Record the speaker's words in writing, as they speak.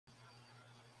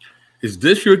Is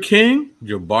this your king,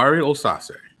 Jabari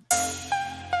Osaze?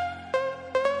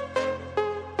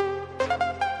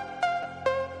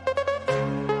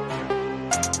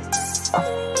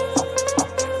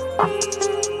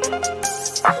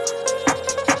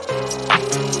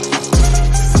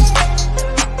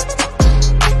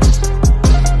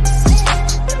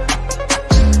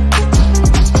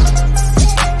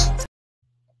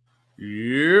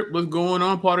 Yep, what's going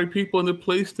on, party people, in the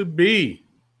place to be?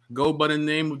 Go by the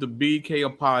name of the BK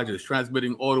Apologist,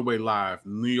 transmitting all the way live.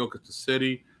 New York is the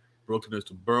city, Brooklyn is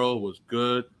the borough. What's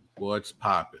good? What's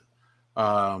popping?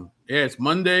 Yeah, it's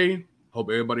Monday. Hope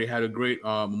everybody had a great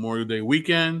Memorial Day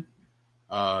weekend.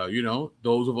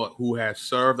 Those of us who have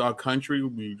served our country,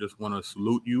 we just want to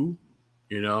salute you.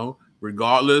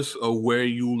 Regardless of where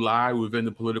you lie within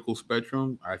the political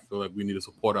spectrum, I feel like we need to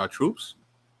support our troops,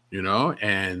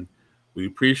 and we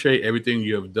appreciate everything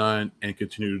you have done and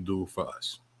continue to do for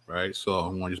us, right? So I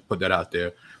want to just put that out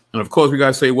there. And, of course, we got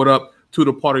to say what up to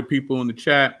the party people in the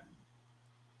chat.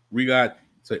 We got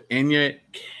Enya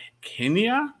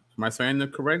Kenya. Am I saying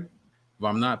that correct? If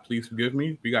I'm not, please forgive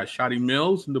me. We got Shotty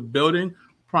Mills in the building.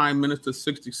 Prime Minister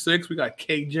 66. We got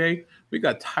KJ. We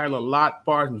got Tyler Lott,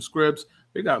 Bars and Scripts.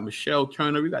 We got Michelle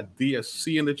Turner. We got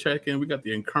DSC in the check-in. We got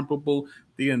the incomparable,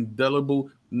 the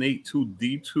indelible Nate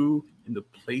 2D2 in the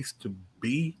place to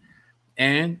be.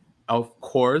 And, of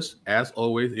course, as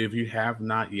always, if you have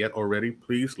not yet already,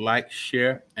 please like,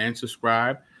 share, and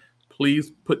subscribe.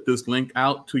 Please put this link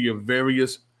out to your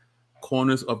various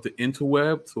corners of the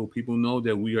interweb so people know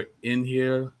that we are in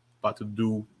here about to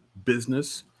do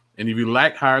business. And if you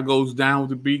like how it goes down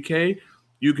with the BK,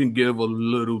 you can give a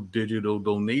little digital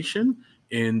donation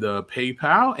in the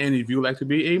PayPal. And if you like to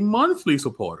be a monthly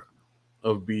supporter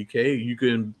of BK, you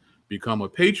can become a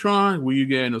patron where you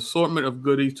get an assortment of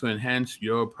goodies to enhance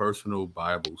your personal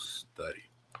Bible study.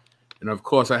 And of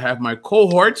course, I have my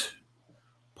cohort,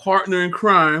 partner in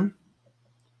crime,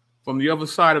 from the other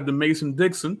side of the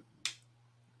Mason-Dixon,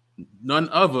 none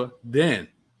other than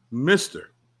Mr.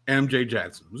 MJ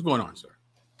Jackson. What's going on, sir?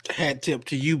 Hat tip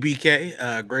to you,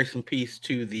 BK. Grace and peace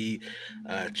to the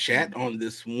chat on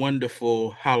this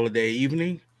wonderful holiday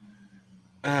evening.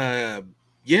 Yeah.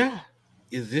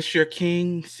 Is This Your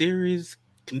King series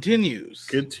continues.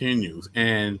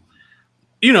 And,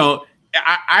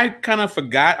 I kind of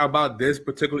forgot about this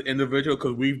particular individual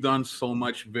because we've done so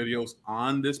much videos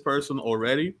on this person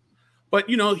already. But,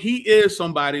 he is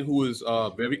somebody who is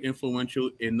very influential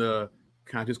in the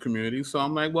conscious community. So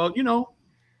I'm like, well,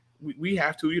 we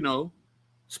have to,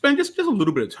 spend just a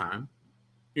little bit of time,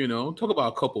 talk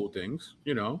about a couple of things,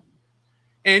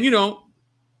 And,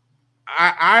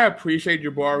 I appreciate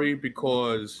Jabari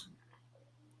because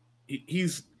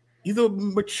he's a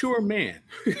mature man.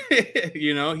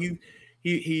 He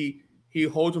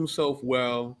holds himself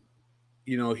well.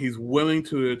 He's willing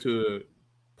to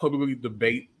publicly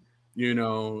debate. He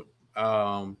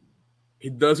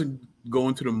doesn't go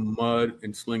into the mud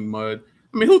and sling mud.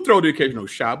 I mean, he'll throw the occasional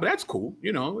shot, but that's cool.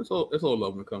 It's all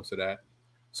love when it comes to that.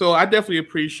 So I definitely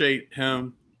appreciate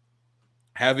him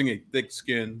having a thick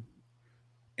skin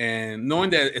and knowing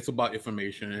that it's about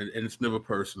information and it's never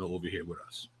personal over here with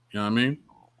us. You know what I mean?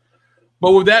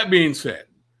 But with that being said,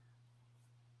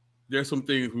 there's some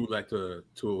things we would like to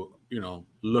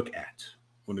look at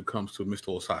when it comes to Mr.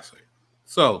 Osaze.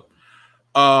 So,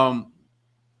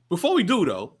 before we do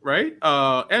though, right?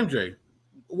 MJ,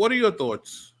 what are your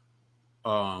thoughts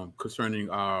concerning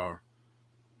our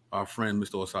friend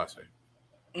Mr.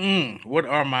 Osaze? What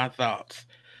are my thoughts?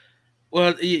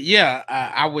 Well, yeah,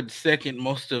 I would second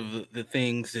most of the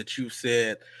things that you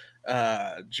said.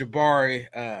 Jabari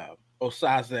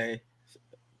Osaze,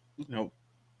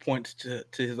 points to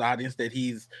his audience that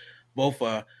he's both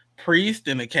a priest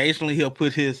and occasionally he'll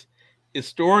put his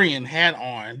historian hat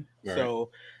on. Right.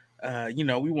 So,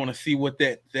 we want to see what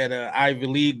that Ivy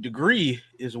League degree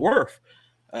is worth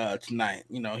tonight.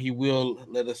 He will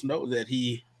let us know that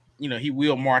he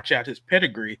will march out his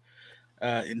pedigree.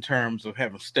 In terms of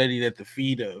having studied at the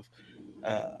feet of,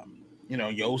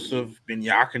 Yosef Ben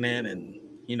Yochanan and,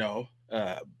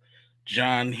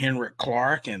 John Henrik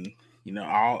Clark and,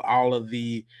 all of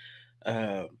the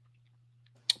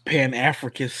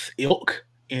Pan-Africanist ilk.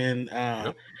 And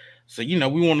so,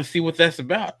 we want to see what that's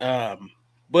about.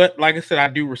 But like I said, I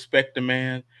do respect the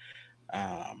man.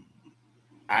 I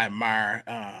admire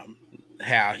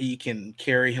how he can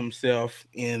carry himself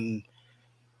in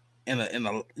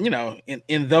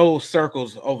those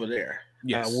circles over there,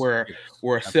 yes,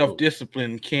 where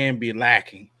self-discipline can be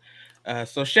lacking.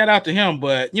 So shout out to him.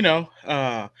 But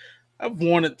I've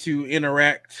wanted to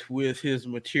interact with his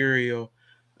material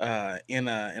in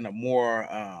a more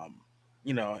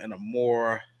in a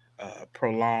more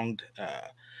prolonged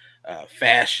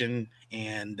fashion.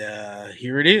 And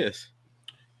here it is.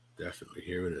 Definitely,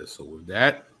 here it is. So with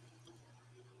that,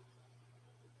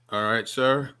 all right,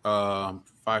 sir.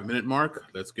 5 minute mark.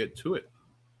 Let's get to it.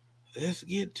 Let's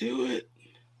get to it.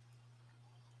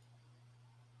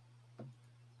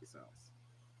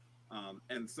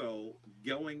 And so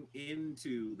going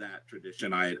into that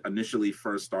tradition, I initially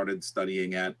first started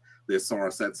studying at the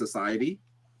Somerset Society,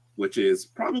 which is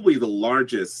probably the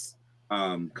largest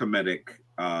Kemetic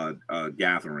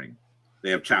gathering. They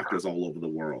have chapters all over the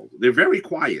world. They're very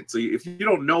quiet. So if you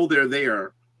don't know they're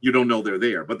there, you don't know they're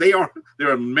there. But there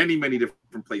are many, many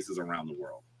different places around the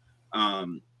world.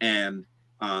 And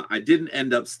I didn't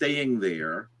end up staying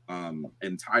there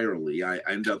entirely. I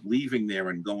ended up leaving there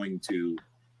and going to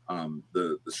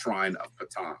the Shrine of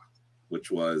Ptah, which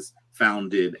was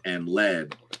founded and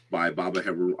led by Baba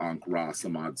Heru Ankh Ra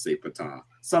Samad Se Ptah.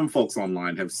 Some folks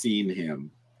online have seen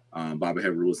him. Baba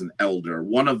Heru was an elder,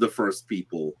 one of the first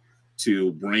people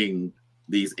to bring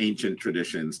these ancient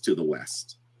traditions to the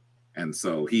West. And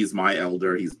so he's my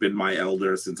elder. He's been my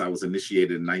elder since I was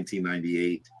initiated in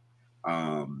 1998.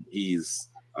 He's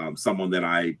someone that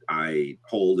I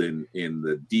hold in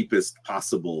the deepest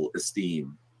possible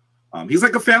esteem. He's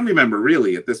like a family member,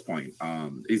 really, at this point.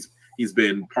 He's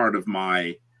been part of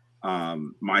my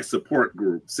my support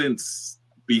group since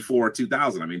before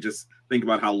 2000. I mean, just think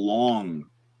about how long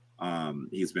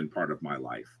he's been part of my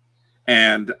life.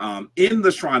 And in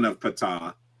the Shrine of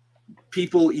Ptah,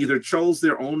 people either chose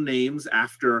their own names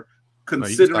after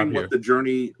considering what the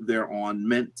journey they're on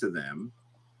meant to them,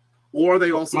 or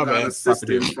they also got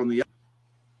assistance from the.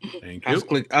 Thank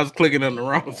you. I was clicking on the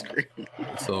wrong screen.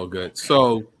 It's all good.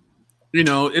 So, you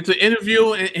know, it's an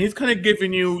interview, and he's kind of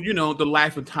giving you, you know, the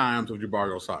life and times of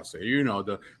Jabari Osaze, you know,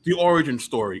 the origin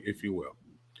story, if you will.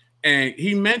 And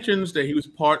he mentions that he was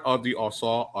part of the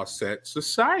Osaze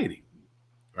Society.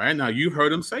 Right? Now, you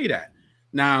heard him say that.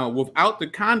 Now, without the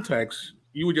context,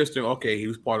 you would just think, okay, he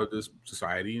was part of this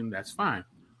society, and that's fine.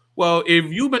 Well, if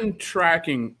you've been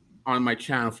tracking on my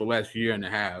channel for the last year and a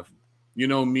half, you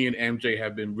know me and MJ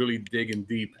have been really digging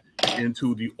deep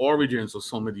into the origins of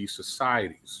some of these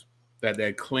societies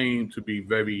that claim to be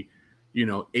very, you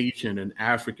know, ancient and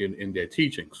African in their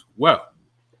teachings. Well,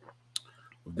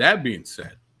 with that being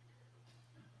said,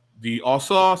 the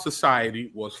Osaze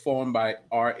Society was formed by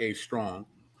R.A. Strong,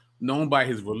 known by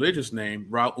his religious name,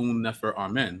 Ra'un Nefer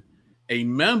Amen, a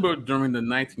member during the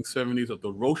 1970s of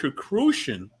the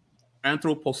Rosicrucian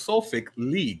Anthroposophic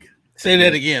League. Say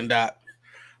that again, Doc.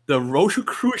 The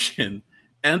Rosicrucian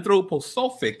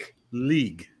Anthroposophic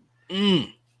League.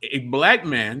 A black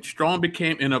man, Strong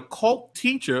became an occult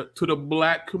teacher to the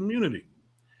black community.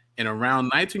 And around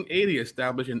 1980,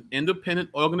 established an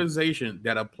independent organization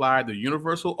that applied the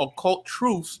universal occult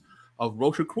truths of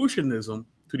Rosicrucianism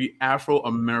to the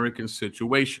Afro-American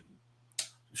situation.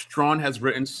 Strong has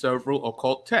written several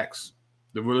occult texts,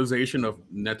 The Realization of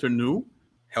Neter Nu,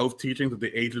 Health Teachings of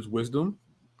the Ageless Wisdom,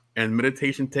 and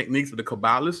Meditation Techniques of the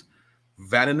Kabbalists,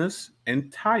 Vatinus,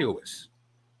 and Taoists.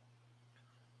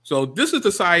 So this is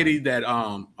the society that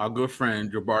our good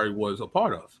friend Jabari was a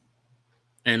part of.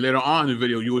 And later on in the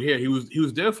video, you will hear he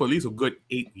was there for at least a good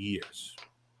 8 years.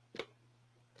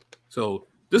 So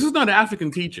this is not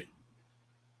African teaching.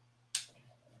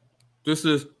 This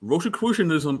is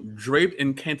Rosicrucianism draped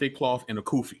in kente cloth and a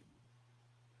kufi.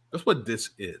 That's what this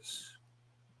is.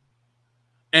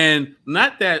 And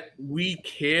not that we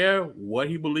care what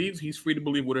he believes. He's free to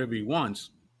believe whatever he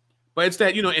wants. But it's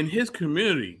that, you know, in his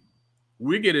community,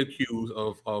 we get accused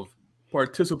of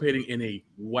participating in a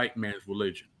white man's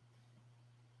religion.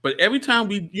 But every time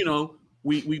we, you know,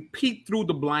 we peek through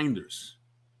the blinders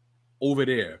over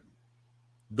there,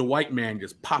 the white man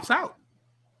just pops out.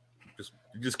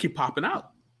 Just keep popping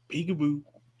out. Peekaboo,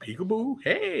 peekaboo.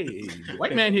 Hey,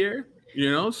 white man here. You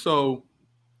know, so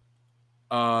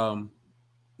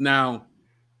now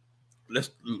let's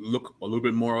look a little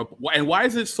bit more up. And why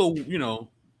is it so, you know,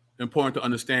 important to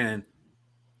understand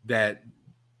that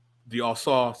the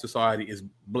Osaze Society is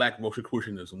Black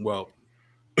Rosicrucianism? Well,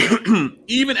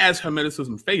 even as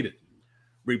Hermeticism faded,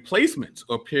 replacements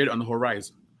appeared on the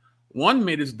horizon. One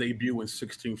made its debut in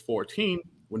 1614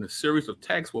 when a series of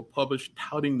texts were published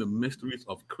touting the mysteries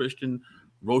of Christian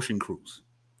Rosenkreuz.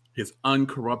 His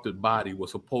uncorrupted body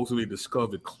was supposedly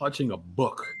discovered clutching a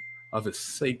book of his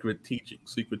secret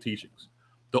teachings.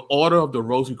 The Order of the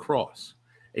Rosy Cross,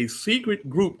 a secret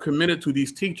group committed to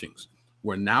these teachings,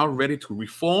 were now ready to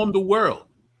reform the world.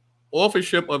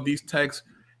 Authorship of these texts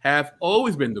have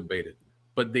always been debated,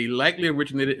 but they likely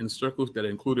originated in circles that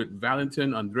included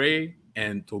Valentin André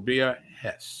and Tobias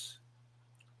Hess.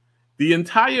 The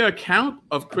entire account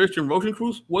of Christian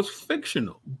Rosencreutz was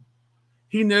fictional.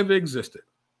 He never existed.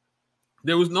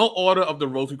 There was no order of the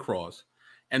Rosy Cross,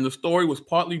 and the story was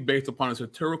partly based upon a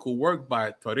satirical work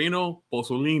by Torino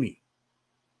Bosolini.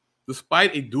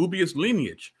 Despite a dubious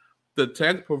lineage, the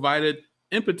text provided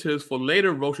impetus for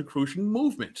later Rosicrucian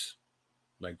movements,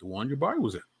 like the one Jabari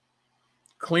was in,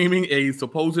 claiming a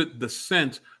supposed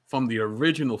descent from the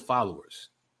original followers.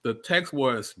 The text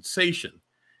was a sensation,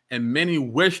 and many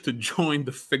wished to join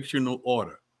the fictional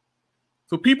order.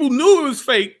 So people knew it was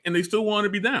fake, and they still wanted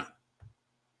to be down.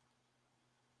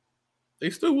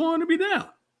 They still wanted to be down.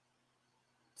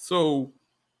 So,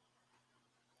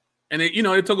 and they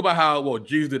talk about how, well,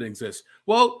 Jesus didn't exist.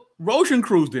 Well,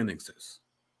 Rosencreutz didn't exist.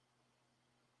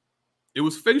 It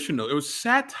was fictional. It was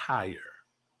satire.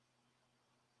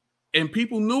 And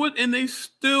people knew it, and they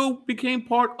still became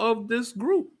part of this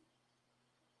group.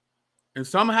 And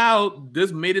somehow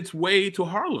this made its way to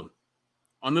Harlem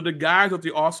under the guise of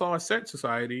the Osaze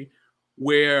Society,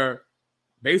 where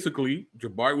basically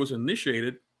Jabari was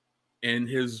initiated in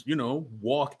his,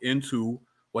 walk into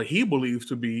what he believes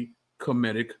to be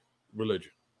Kemetic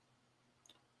religion.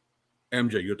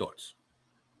 MJ, your thoughts?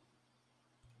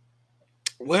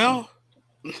 Well,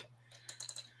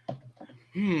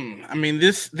 I mean,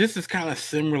 this is kind of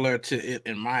similar to it,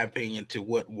 in my opinion, to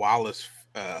what Wallace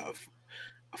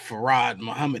Farad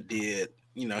Muhammad did.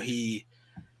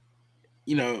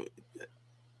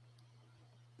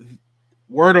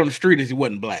 Word on the street is he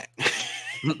wasn't black.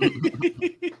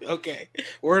 Okay,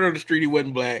 word on the street he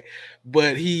wasn't black,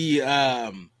 but he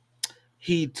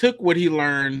took what he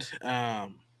learned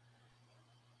and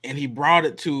he brought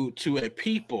it to a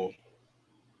people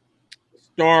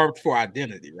starved for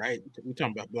identity, right? We're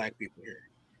talking about black people here.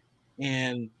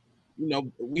 And,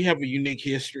 we have a unique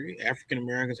history. African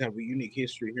Americans have a unique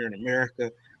history here in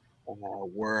America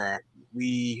where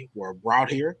we were brought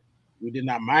here. We did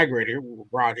not migrate here. We were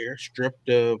brought here, stripped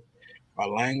of our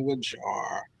language,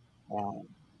 our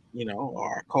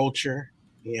culture,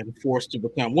 and forced to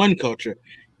become one culture.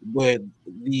 But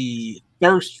the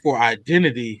thirst for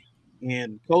identity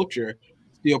and culture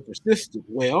still persisted.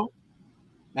 Well,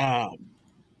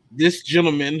 this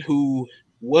gentleman who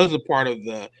was a part of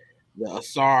the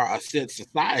Asar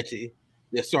Society,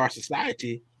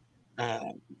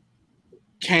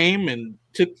 came and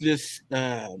took this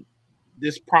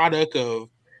product of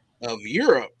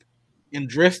Europe and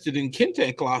dressed it in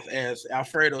kente cloth, as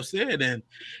Alfredo said, and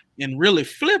really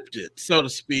flipped it, so to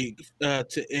speak,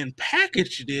 and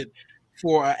packaged it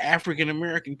for African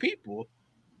American people.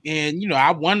 And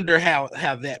I wonder how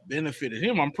that benefited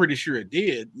him. I'm pretty sure it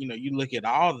did. You look at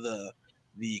all the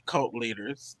cult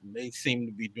leaders; they seem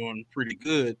to be doing pretty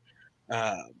good.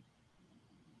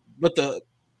 But the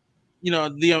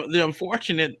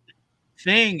unfortunate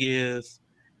thing is,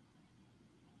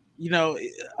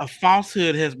 a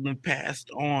falsehood has been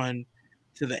passed on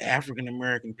to the African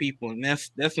American people, and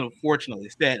that's unfortunately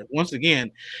sad. Once again,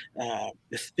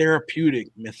 it's therapeutic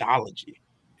mythology.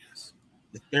 Yes,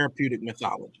 the therapeutic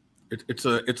mythology. It's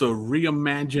a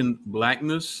reimagined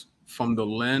blackness from the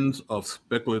lens of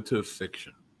speculative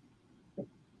fiction.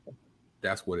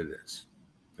 That's what it is.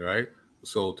 All right.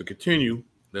 So to continue,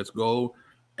 let's go.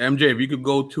 MJ, if you could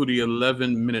go to the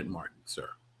 11-minute mark, sir.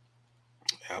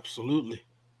 Absolutely.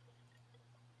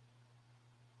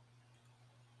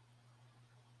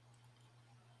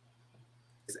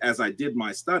 As I did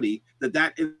my study,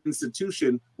 that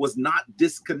institution was not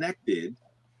disconnected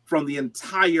from the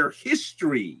entire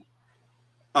history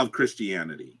of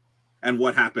Christianity and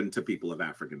what happened to people of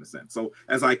African descent. So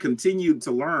as I continued to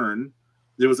learn,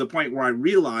 there was a point where I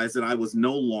realized that I was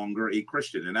no longer a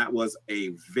Christian. And that was a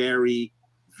very,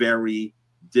 very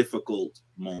difficult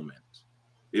moment.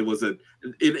 It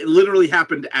literally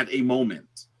happened at a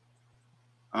moment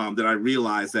that I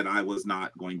realized that I was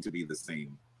not going to be the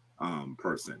same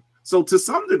person. So to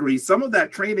some degree, some of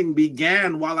that training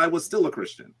began while I was still a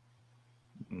Christian.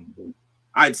 Mm-hmm.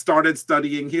 I'd started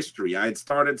studying history. I had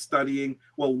started studying,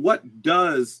 well, what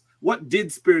did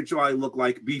spirituality look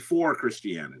like before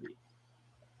Christianity?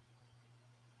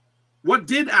 What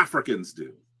did Africans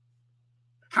do?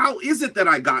 How is it that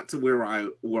I got to where I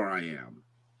am?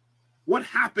 What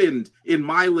happened in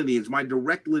my lineage, my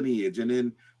direct lineage, and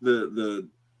in the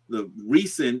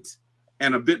recent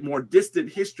and a bit more distant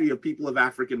history of people of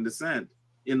African descent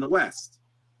in the West?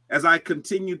 As I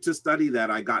continued to study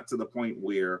that, I got to the point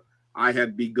where I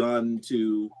had begun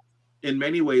to, in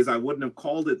many ways, I wouldn't have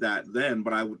called it that then,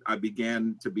 but I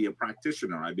began to be a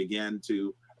practitioner. I began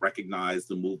to recognize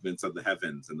the movements of the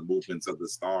heavens and the movements of the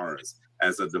stars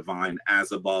as a divine,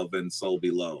 as above and so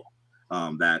below.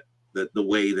 That the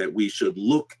way that we should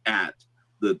look at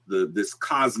this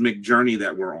cosmic journey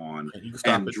that we're on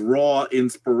and draw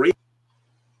inspiration.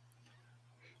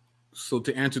 So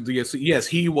to answer the yes,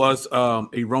 he was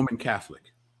a Roman Catholic.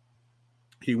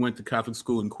 He went to Catholic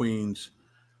school in Queens.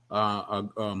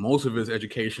 Most of his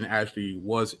education actually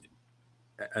was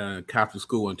Catholic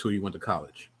school until he went to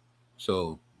college.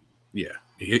 So, yeah,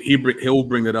 he'll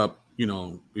bring it up. You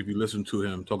know, if you listen to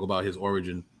him talk about his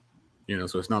origin, you know,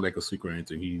 so it's not like a secret or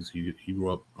anything. He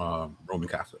grew up Roman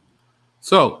Catholic.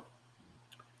 So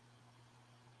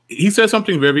he said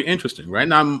something very interesting, right?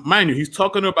 Now, mind you, he's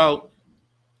talking about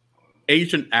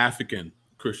ancient African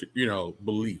Christian, you know,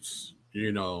 beliefs,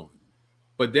 you know.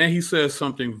 But then he says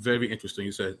something very interesting.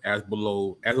 He says, as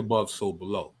above, so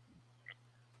below.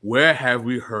 Where have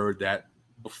we heard that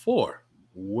before?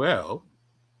 Well,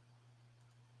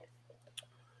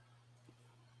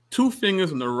 2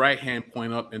 fingers on the right hand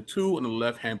point up and 2 on the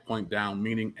left hand point down,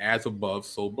 meaning as above,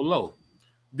 so below.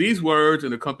 These words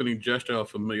and accompanying gesture are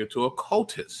familiar to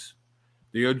occultists.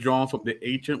 They are drawn from the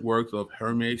ancient works of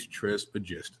Hermes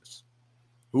Trismegistus,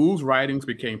 whose writings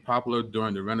became popular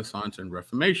during the Renaissance and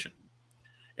Reformation.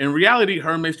 In reality,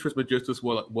 Hermes Trismegistus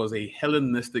was a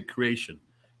Hellenistic creation,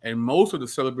 and most of the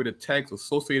celebrated texts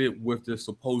associated with this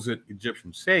supposed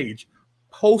Egyptian sage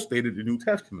postdated the New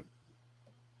Testament.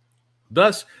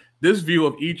 Thus, this view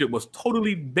of Egypt was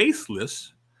totally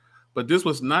baseless, but this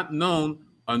was not known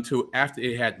until after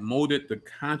it had molded the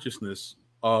consciousness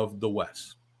of the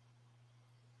West.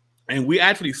 And we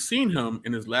actually seen him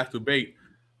in his last debate,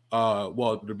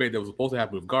 the debate that was supposed to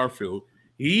happen with Garfield.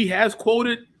 He has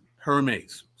quoted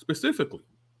Hermes specifically,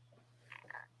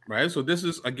 right? So this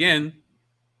is, again,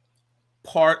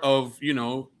 part of, you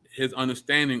know, his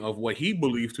understanding of what he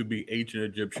believes to be ancient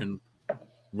Egyptian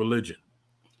religion.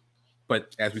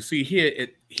 But as we see here,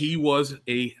 he was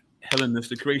a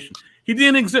Hellenistic creation. He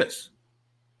didn't exist.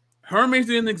 Hermes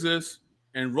didn't exist,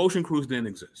 and Rosicrucius didn't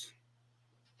exist.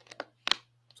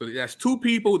 So that's 2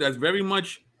 people that's very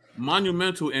much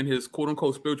monumental in his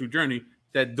quote-unquote spiritual journey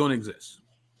that don't exist.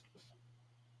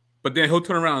 But then he'll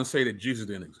turn around and say that Jesus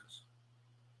didn't exist.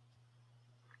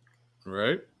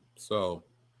 Right? So,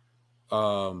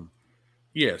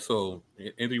 yeah. So,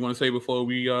 anything you want to say before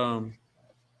we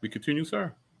continue,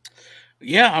 sir?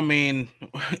 Yeah, I mean,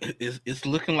 it's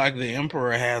looking like the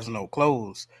emperor has no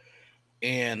clothes,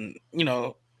 and you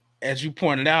know, as you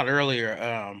pointed out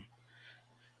earlier,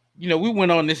 you know, we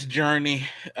went on this journey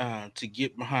to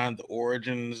get behind the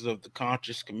origins of the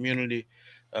conscious community,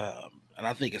 and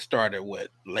I think it started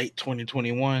late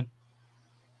 2021,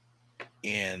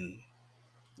 and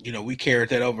you know, we carried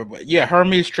that over. But yeah,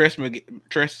 Hermes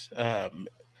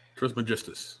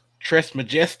Trismegistus.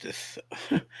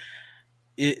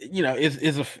 It, you know,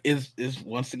 is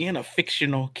once again a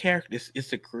fictional character.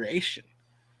 It's a creation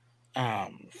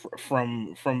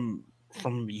from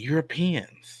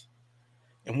Europeans,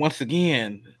 and once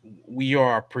again, we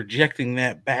are projecting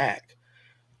that back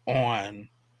on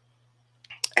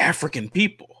African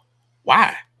people.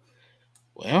 Why?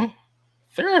 Well,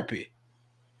 therapy.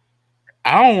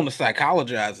 I don't want to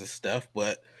psychologize this stuff,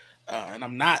 but and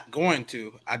I'm not going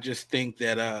to. I just think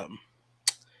that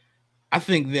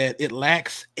it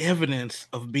lacks evidence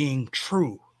of being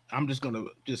true. I'm just gonna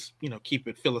keep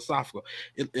it philosophical.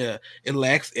 It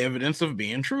lacks evidence of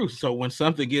being true. So when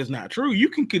something is not true, you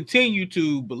can continue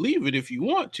to believe it if you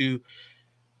want to.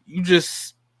 You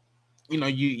just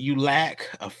you lack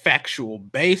a factual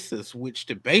basis which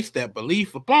to base that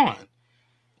belief upon.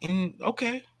 And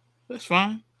okay, that's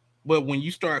fine. But when you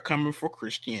start coming for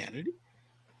Christianity,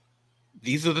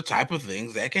 these are the type of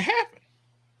things that can happen.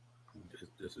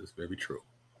 This is very true.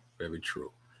 Very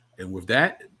true. And with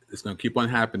that, it's going to keep on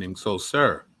happening. So,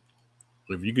 sir,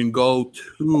 if you can go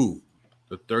to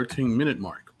the 13-minute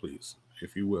mark, please,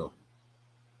 if you will.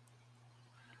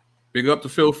 Big up to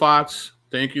Phil Fox.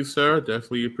 Thank you, sir.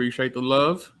 Definitely appreciate the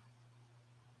love.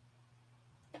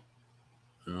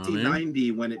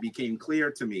 1990, when it became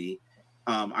clear to me,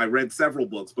 I read several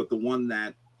books, but the one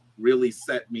that really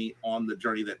set me on the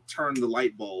journey, that turned the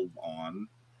light bulb on,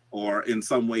 or in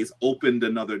some ways opened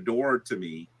another door to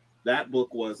me, that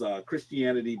book was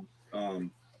Christianity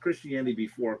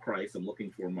Before Christ. I'm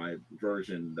looking for my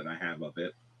version that I have of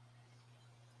it,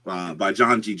 by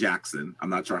John G. Jackson. I'm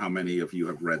not sure how many of you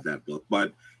have read that book,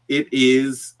 but it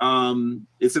is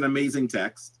it's an amazing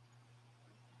text.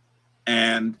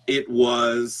 And it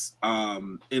was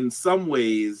in some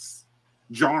ways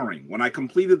jarring when I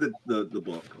completed the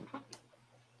book,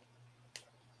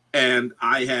 and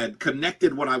I had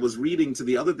connected what I was reading to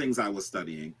the other things I was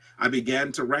studying. I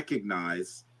began to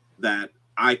recognize that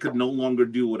I could no longer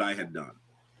do what I had done,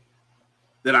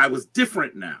 that I was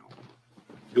different now.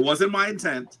 It wasn't my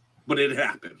intent, but it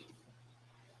happened.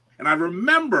 And I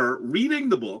remember reading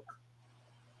the book,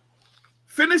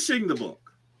 finishing the book,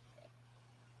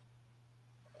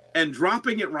 and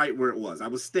dropping it right where it was. I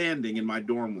was standing in my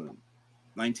dorm room,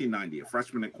 1990, a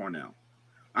freshman at Cornell.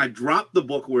 I dropped the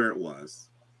book where it was,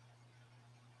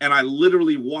 and I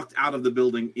literally walked out of the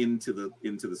building into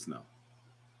the snow.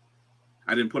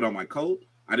 I didn't put on my coat.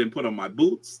 I didn't put on my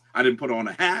boots. I didn't put on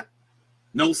a hat.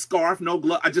 No scarf, no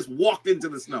glove. I just walked into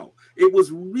the snow. It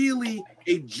was really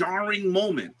a jarring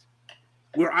moment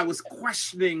where I was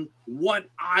questioning what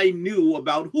I knew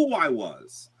about who I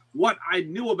was, what I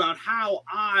knew about how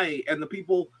I and the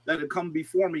people that had come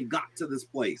before me got to this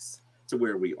place, to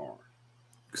where we are.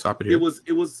 Stop it here.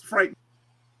 It was frightening.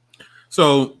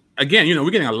 So again,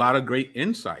 we're getting a lot of great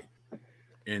insight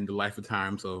in the life and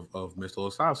times of Mr.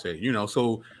 Osaze.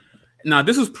 So now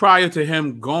this is prior to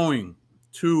him going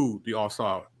to the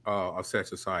Osaze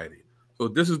Society. So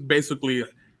this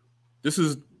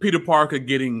is Peter Parker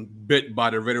getting bit by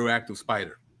the radioactive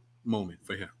spider moment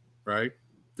for him, right?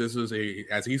 This is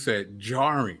as he said,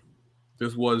 jarring.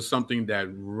 This was something that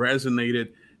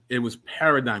resonated. It was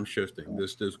paradigm shifting.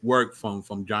 This work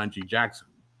from John G. Jackson,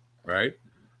 right?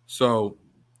 So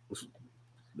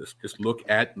let's just look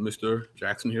at Mr.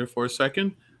 Jackson here for a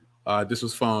second. This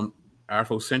is from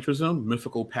Afrocentrism,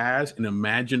 Mythical Past, and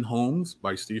Imagined Homes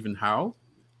by Stephen Howe.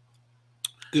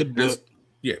 Good book.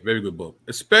 Yeah, very good book.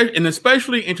 An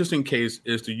especially interesting case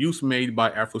is the use made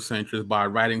by Afrocentrists by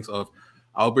writings of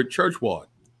Albert Churchward,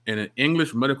 an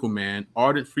English medical man,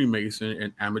 ardent Freemason,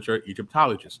 and amateur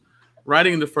Egyptologist.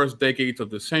 Writing in the first decades of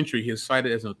the century, he is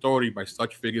cited as an authority by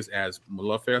such figures as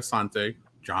Molefe Asante,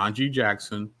 John G.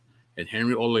 Jackson, and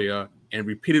Henry Olea, and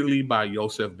repeatedly by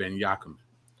Yosef Ben Yaakov.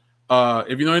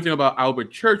 If you know anything about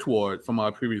Albert Churchward from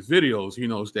our previous videos, he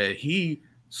knows that he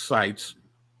cites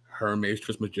Hermes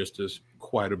Trismegistus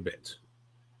quite a bit.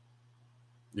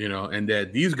 And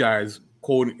that these guys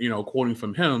quoting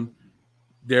from him,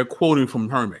 they're quoting from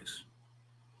Hermes.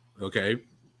 Okay,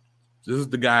 this is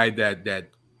the guy that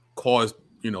caused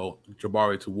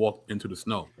Jabari to walk into the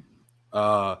snow.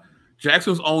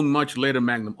 Jackson's own much later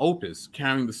magnum opus,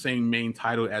 carrying the same main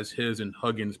title as his and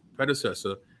Huggins'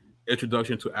 predecessor,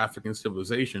 Introduction to African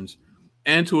Civilizations,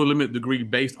 and to a limited degree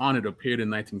based on it, appeared in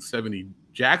 1970.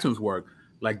 Jackson's work,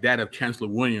 like that of Chancellor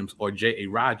Williams or J.A.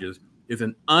 Rogers, is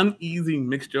an uneasy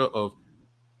mixture of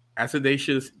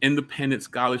acidacious, independent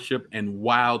scholarship and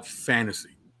wild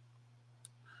fantasy.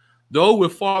 Though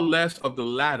with far less of the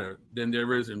latter than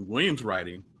there is in Williams'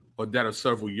 writing or that of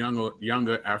several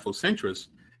younger Afrocentrists,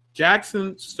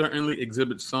 Jackson certainly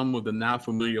exhibits some of the now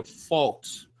familiar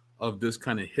faults of this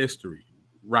kind of history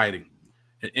writing: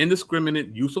 an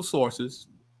indiscriminate use of sources,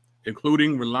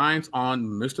 including reliance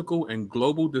on mystical and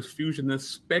global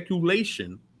diffusionist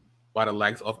speculation by the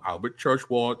likes of Albert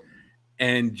Churchward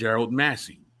and Gerald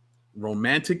Massey,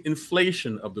 romantic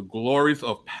inflation of the glories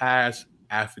of past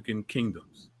African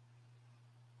kingdoms.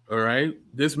 All right?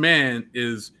 This man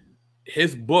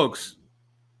his books,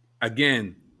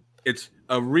 again, it's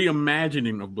a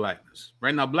reimagining of blackness,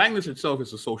 right? Now, blackness itself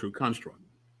is a social construct,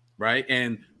 right?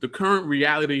 And the current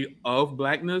reality of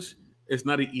blackness is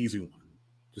not an easy one,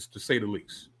 just to say the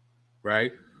least,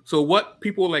 right? So what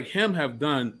people like him have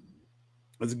done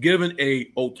is given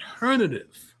a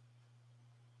alternative.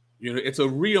 It's a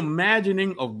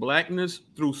reimagining of blackness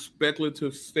through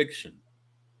speculative fiction.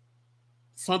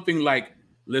 Something like,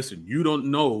 listen, you don't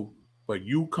know, but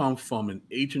you come from an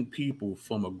ancient people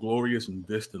from a glorious and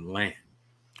distant land.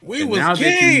 We was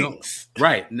kings.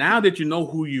 Right. Now that you know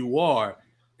who you are,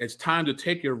 it's time to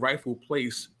take your rightful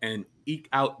place and eke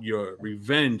out your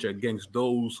revenge against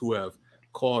those who have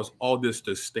caused all this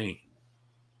disdain.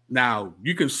 Now,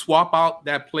 you can swap out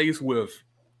that place with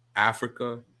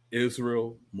Africa,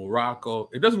 Israel, Morocco.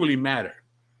 It doesn't really matter.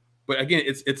 But again,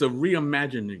 it's a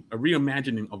reimagining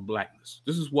of blackness.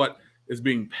 This is what is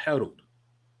being peddled,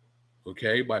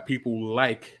 okay, by people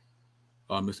like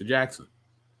Mr. Jackson.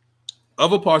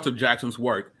 Other parts of Jackson's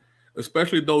work,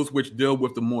 especially those which deal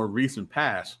with the more recent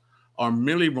past, are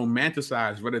merely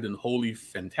romanticized rather than wholly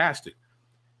fantastic.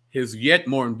 His yet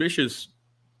more ambitious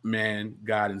Man,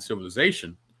 God, and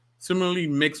Civilization similarly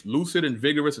makes lucid and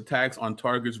vigorous attacks on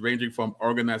targets ranging from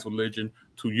organized religion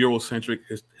to Eurocentric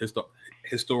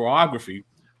historiography,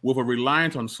 with a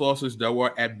reliance on sources that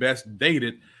were at best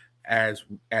dated, as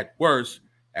at worst,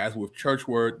 as with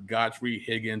Churchward, Godfrey,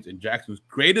 Higgins, and Jackson's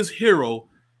greatest hero,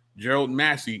 Gerald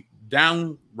Massey,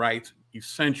 downright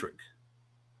eccentric.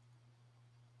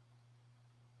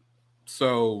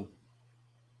 So,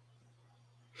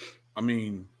 I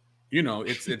mean,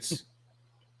 it's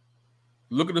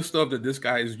look at the stuff that this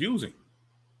guy is using.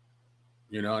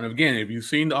 You know, and again, if you've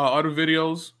seen our other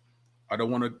videos, I don't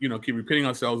want to, keep repeating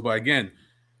ourselves, but again,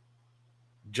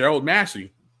 Gerald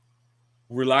Massey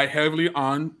relied heavily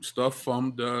on stuff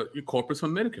from the Corpus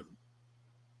Hermeticum.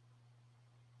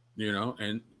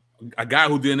 And a guy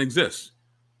who didn't exist.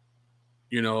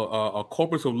 A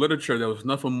corpus of literature that was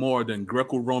nothing more than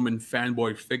Greco-Roman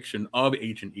fanboy fiction of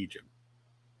ancient Egypt.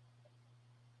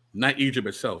 Not Egypt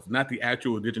itself, not the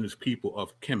actual indigenous people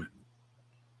of Kemet.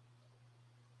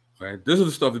 Right? This is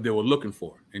the stuff that they were looking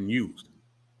for and used.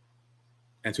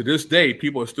 And to this day,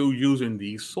 people are still using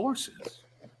these sources.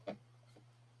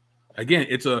 Again,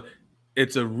 it's a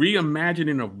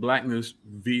reimagining of blackness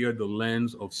via the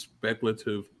lens of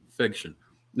speculative fiction.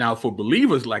 Now, for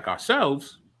believers like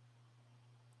ourselves,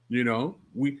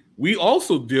 we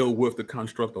also deal with the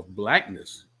construct of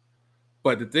blackness.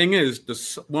 But the thing is,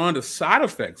 one of the side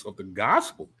effects of the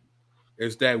gospel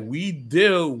is that we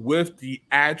deal with the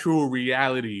actual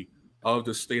reality of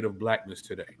the state of blackness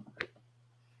today.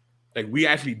 Like, we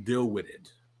actually deal with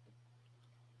it.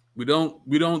 We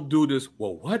don't do this,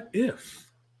 well, what if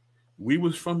we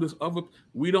was from this other?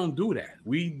 We don't do that.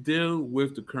 We deal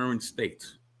with the current state.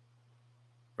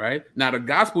 Right? Now, the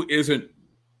gospel isn't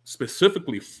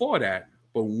specifically for that,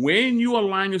 but when you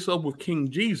align yourself with King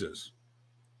Jesus,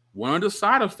 one of the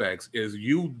side effects is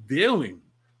you dealing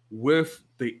with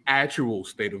the actual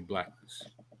state of blackness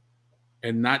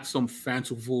and not some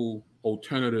fanciful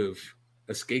alternative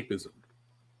escapism.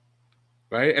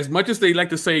 Right? As much as they like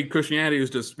to say Christianity is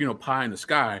just, pie in the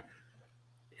sky,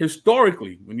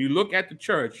 historically, when you look at the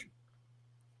church,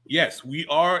 yes, we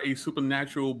are a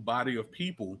supernatural body of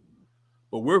people,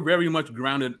 but we're very much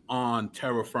grounded on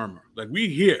terra firma. Like, we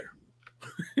here.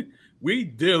 We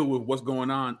deal with what's going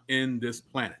on in this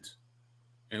planet.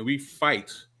 And we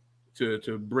fight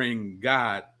to bring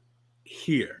God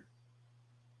here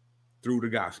through the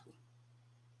gospel.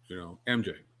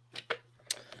 MJ.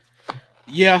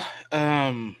 Yeah.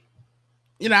 I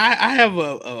have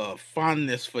a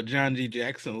fondness for John G.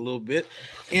 Jackson a little bit.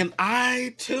 And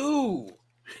I, too,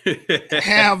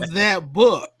 have that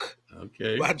book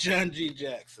by John G.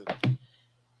 Jackson.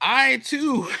 I,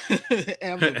 too,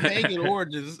 have the pagan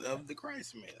origins of the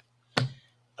Christ myth.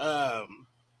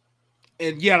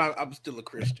 And yet I'm still a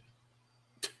Christian.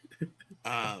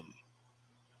 I'm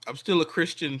still a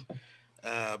Christian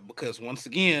because, once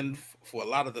again, for a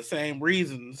lot of the same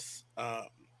reasons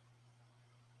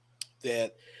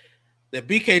that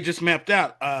BK just mapped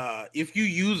out, if you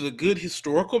use a good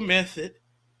historical method,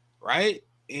 right,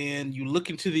 and you look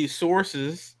into these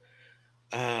sources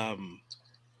that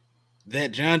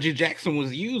John G. Jackson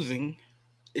was using,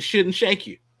 it shouldn't shake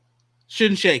you.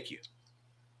 It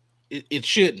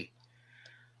shouldn't.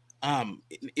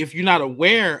 If you're not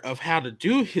aware of how to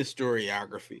do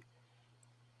historiography,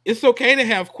 it's okay to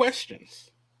have questions.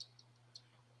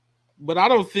 But I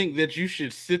don't think that you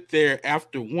should sit there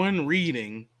after one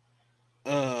reading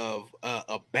of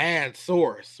a bad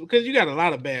source, because you got a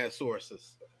lot of bad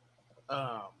sources.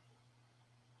 I'm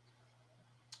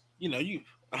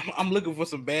looking for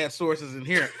some bad sources in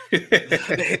here.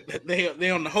 they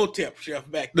on the Hotep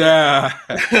shelf back there.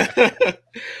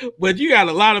 But you got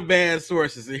a lot of bad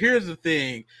sources. And here's the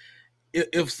thing: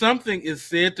 if something is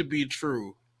said to be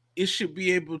true, it should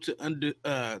be able to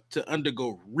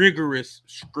undergo rigorous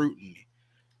scrutiny,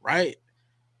 right?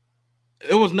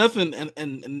 There was nothing,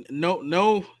 and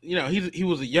no, he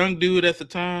was a young dude at the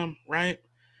time, right?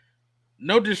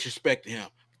 No disrespect to him.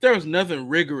 There was nothing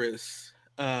rigorous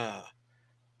about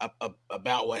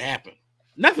what happened.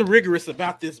 Nothing rigorous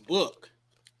about this book,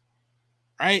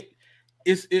 right?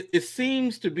 It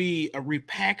seems to be a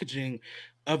repackaging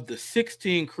of the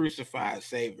 16 crucified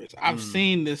saviors. I've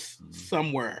seen this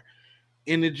somewhere,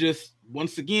 and it just,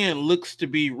 once again, looks to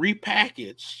be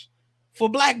repackaged for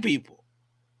Black people.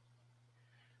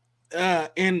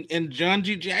 And John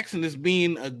G. Jackson is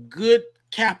being a good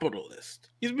capitalist.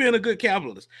 He's being a good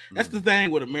capitalist. That's the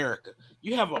thing with America.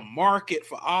 You have a market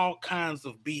for all kinds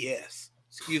of BS.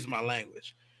 Excuse my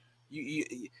language.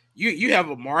 You have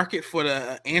a market for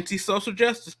the anti-social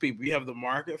justice people. You have the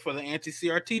market for the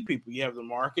anti-CRT people. You have the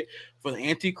market for the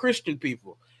anti-Christian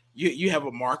people. You have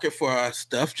a market for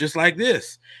stuff just like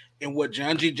this. And what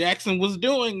John G. Jackson was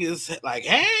doing is like,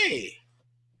 hey,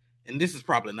 and this is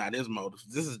probably not his motive.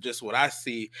 This is just what I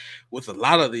see with a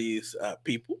lot of these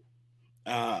people,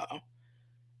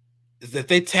 is that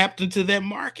they tapped into that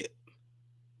market.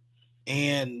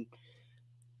 And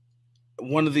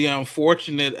one of the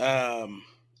unfortunate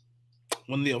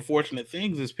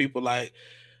things is people like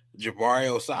Jabari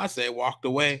Osaze walked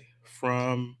away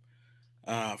from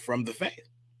the faith.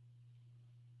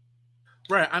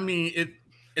 Right. I mean,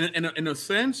 in a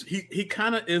sense, he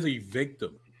kind of is a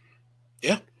victim.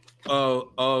 Yeah.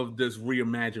 Of this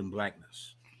reimagined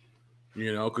blackness,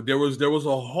 because there was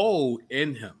a hole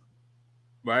in him,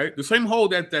 right? The same hole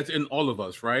that's in all of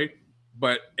us, right?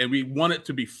 And we want it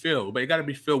to be filled, but it got to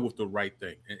be filled with the right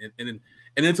thing, and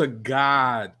it's a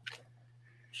God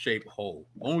shaped hole.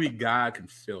 Only God can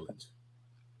fill it,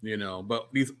 But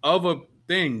these other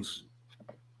things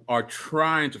are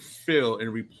trying to fill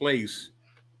and replace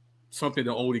something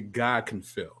that only God can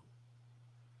fill.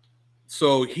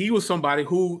 So he was somebody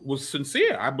who was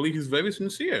sincere. I believe he's very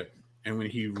sincere. And when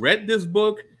he read this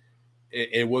book,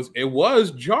 it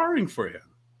was jarring for him.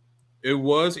 It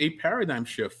was a paradigm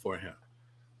shift for him.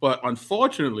 But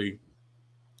unfortunately,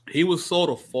 he was sold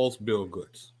a false bill of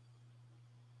goods.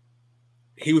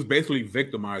 He was basically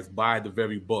victimized by the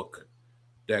very book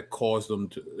that caused him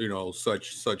to,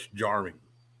 such jarring.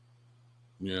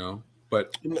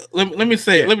 But let me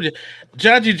say,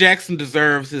 Judge Jackson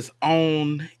deserves his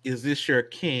own "Is This Your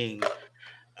King"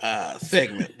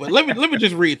 segment. But let me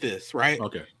just read this, right?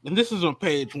 Okay. And this is on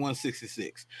page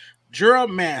 166.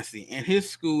 Gerald Massey and his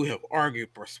school have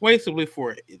argued persuasively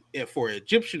for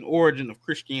Egyptian origin of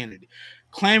Christianity,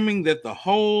 claiming that the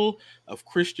whole of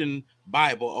Christian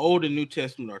Bible, Old and New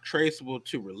Testament, are traceable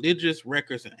to religious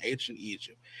records in ancient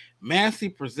Egypt. Massey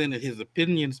presented his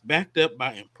opinions backed up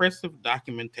by impressive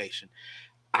documentation.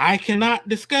 I cannot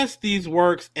discuss these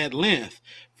works at length,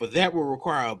 for that will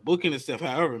require a book in itself.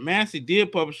 However, Massey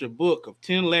did publish a book of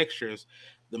 10 lectures,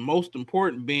 the most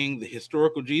important being The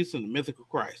Historical Jesus and the Mythical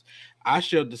Christ. I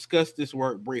shall discuss this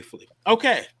work briefly.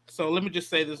 Okay, so let me just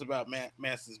say this about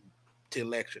Massey's 10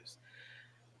 lectures.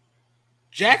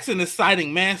 Jackson is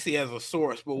citing Massey as a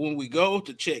source, but when we go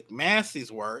to check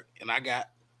Massey's work, and I got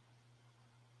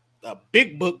a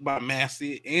big book by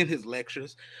Massey and his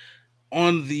lectures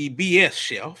on the BS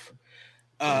shelf.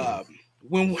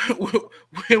 When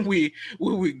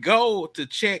we go to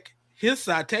check his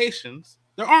citations,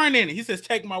 there aren't any. He says,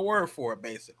 "Take my word for it,"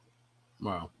 basically.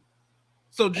 Wow.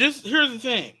 So just here's the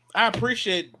thing. I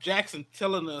appreciate Jackson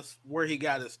telling us where he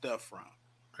got his stuff from.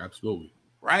 Absolutely.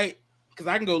 Right? Because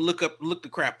I can go look the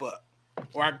crap up,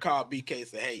 or I can call BK and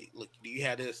say, "Hey, look, do you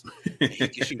have this?" And he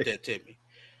can shoot that to me.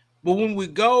 But when we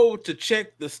go to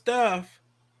check the stuff,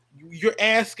 you're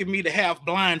asking me to have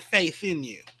blind faith in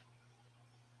you.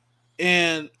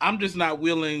 And I'm just not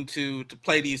willing to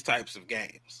play these types of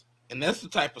games. And that's the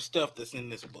type of stuff that's in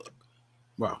this book.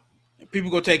 Wow. And people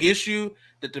go take issue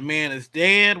that the man is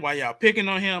dead while y'all picking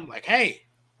on him. Like, hey,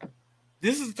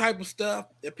 this is the type of stuff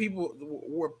that people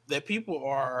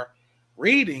are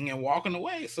reading and walking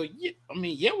away. So, yeah,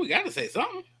 we got to say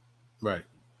something. Right.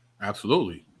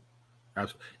 Absolutely.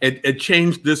 It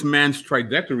changed this man's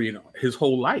trajectory his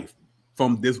whole life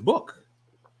from this book.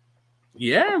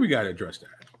 Yeah, we got to address that.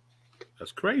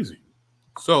 That's crazy.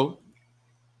 So,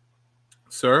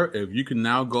 sir, if you can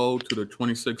now go to the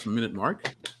 26-minute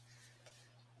mark.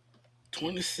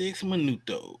 26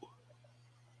 minuto.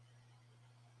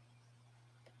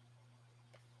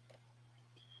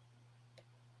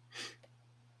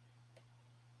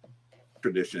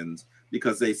 Traditions,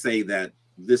 because they say that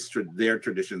their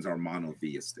traditions are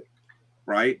monotheistic,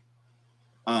 right?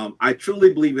 I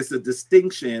truly believe it's a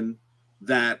distinction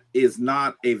that is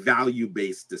not a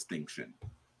value-based distinction.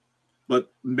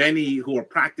 But many who are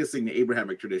practicing the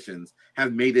Abrahamic traditions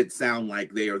have made it sound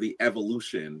like they are the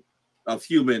evolution of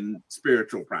human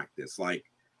spiritual practice. Like,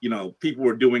 people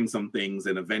were doing some things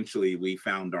and eventually we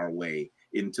found our way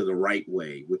into the right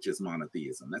way, which is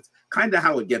monotheism. That's kind of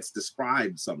how it gets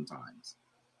described sometimes,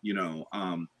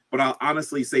 But I'll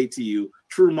honestly say to you,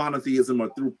 true monotheism or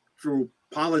true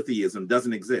polytheism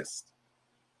doesn't exist,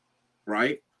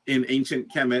 right? In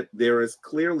ancient Kemet, there is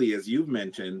clearly, as you've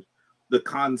mentioned, the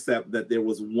concept that there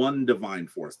was one divine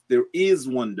force. There is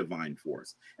one divine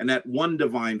force, and that one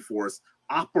divine force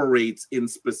operates in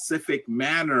specific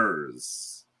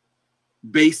manners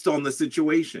based on the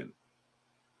situation.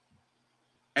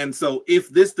 And so if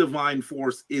this divine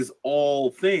force is all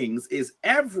things, is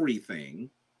everything,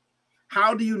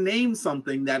 how do you name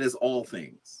something that is all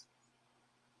things?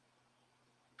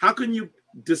 How can you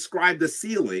describe the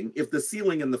ceiling if the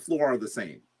ceiling and the floor are the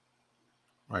same?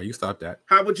 All right, you stop that.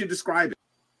 How would you describe it?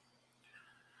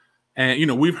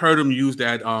 And we've heard him use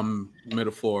that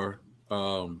metaphor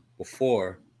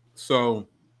before. So,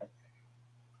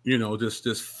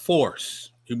 this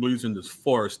force. He believes in this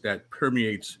force that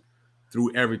permeates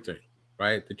through everything,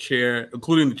 right? The chair,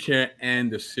 including the chair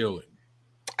and the ceiling.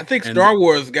 I think Star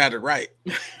Wars got it right.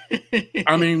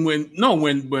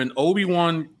 When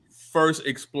Obi-Wan first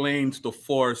explains the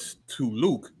force to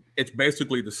Luke, it's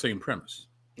basically the same premise.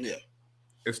 Yeah.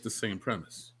 It's the same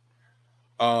premise.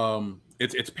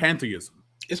 It's pantheism.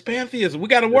 It's pantheism. We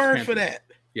got a word for that.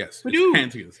 Yes, we do.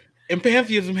 Pantheism. And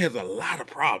pantheism has a lot of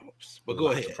problems. But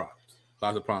go ahead.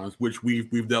 Lots of problems, which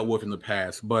we've dealt with in the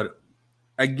past. But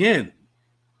again,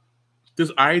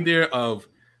 this idea of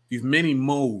these many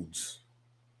modes,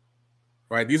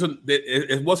 right?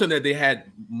 It wasn't that they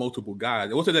had multiple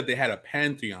gods. It wasn't that they had a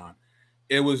pantheon.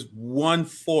 It was one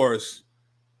force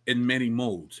in many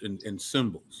modes and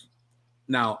symbols.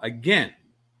 Now, again,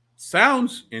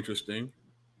 sounds interesting,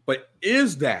 but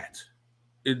is that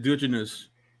indigenous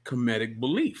Kemetic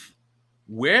belief?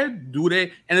 Where do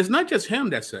they? And it's not just him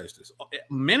that says this.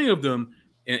 Many of them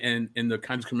in the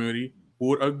conscious community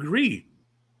would agree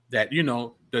that, you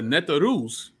know, the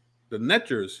Netarus, the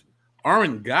Neters,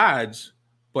 aren't gods,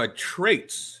 but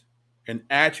traits and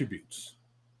attributes,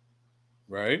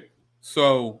 right?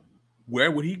 So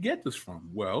where would he get this from?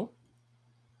 Well,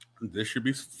 this should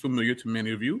be familiar to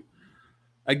many of you.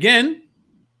 Again,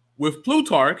 with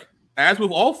Plutarch, as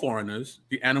with all foreigners,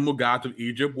 the animal gods of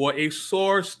Egypt were a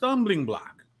sore stumbling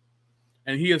block.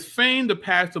 And he is fain to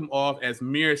pass them off as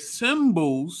mere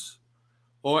symbols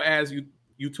or as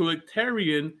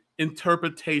utilitarian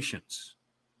interpretations.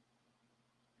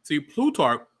 See,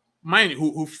 Plutarch, mind you,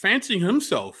 who fancying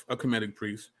himself a Kemetic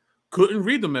priest, couldn't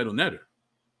read the Metal Netter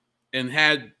and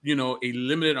had, you know, a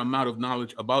limited amount of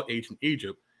knowledge about ancient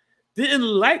Egypt, didn't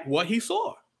like what he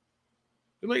saw.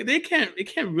 Like, it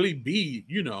can't really be,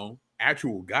 you know,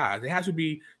 actual gods. It has to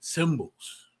be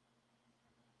symbols,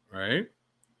 right?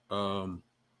 But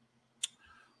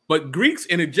Greeks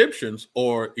and Egyptians,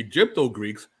 or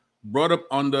Egypto-Greeks, brought up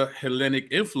under Hellenic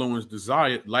influence,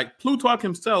 desired, like Plutarch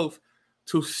himself,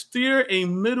 to steer a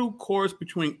middle course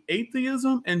between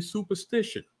atheism and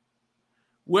superstition.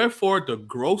 Wherefore, the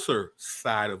grosser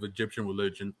side of Egyptian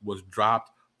religion was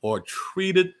dropped or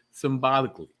treated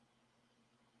symbolically.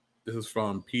 This is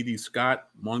from P.D. Scott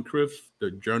Moncrief, the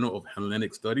Journal of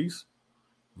Hellenic Studies,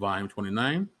 volume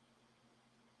 29.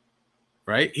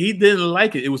 Right? He didn't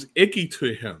like it. It was icky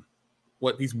to him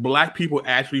what these black people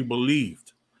actually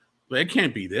believed. But it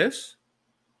can't be this.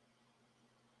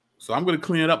 So I'm going to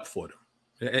clean it up for them.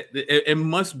 It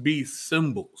must be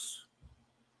symbols.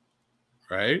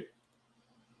 Right?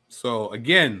 So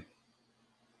again,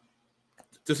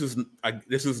 this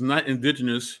is not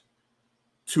indigenous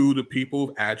to the people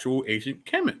of actual ancient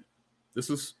Kemet. This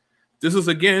is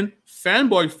again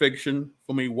fanboy fiction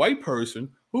from a white person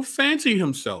who fancied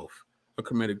himself a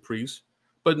Kemetic priest,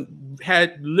 but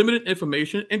had limited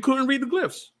information and couldn't read the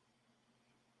glyphs.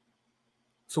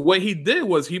 So what he did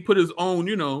was he put his own,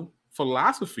 you know,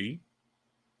 philosophy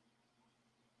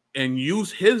and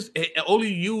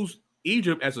only used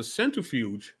Egypt as a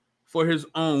centrifuge for his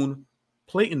own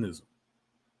Platonism.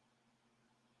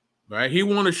 Right? He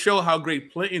wanted to show how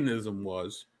great Platonism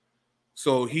was.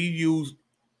 So he used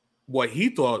what he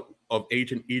thought of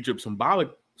ancient Egypt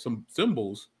some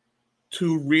symbols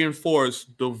to reinforce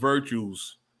the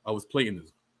virtues of his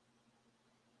Platonism.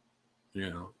 You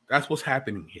know, that's what's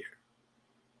happening here.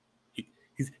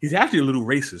 He's actually a little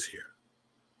racist here.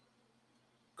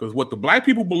 Because what the black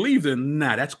people believed in,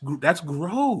 that's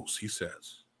gross, he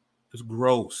says. It's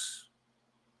gross.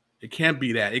 It can't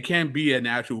be that. It can't be an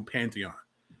actual pantheon.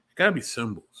 It gotta be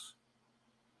symbols.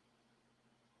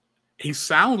 He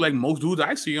sounds like most dudes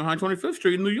I see on 125th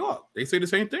Street in New York. They say the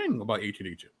same thing about ancient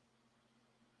Egypt.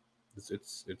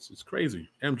 It's crazy.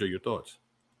 MJ, your thoughts?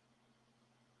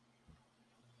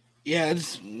 Yeah,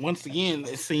 once again,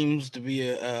 it seems to be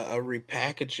a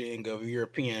repackaging of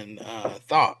European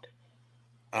thought,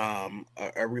 a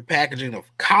repackaging of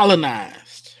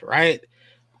colonized, right?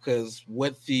 Because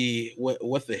what the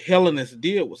Hellenists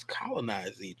did was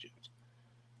colonize Egypt.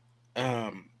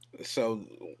 So,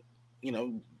 you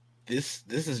know, this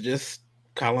is just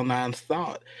colonized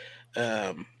thought.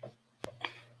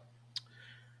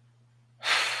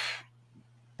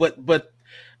 But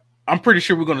I'm pretty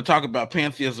sure we're going to talk about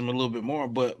pantheism a little bit more.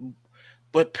 But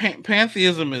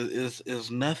pantheism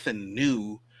is nothing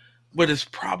new, but it's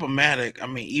problematic. I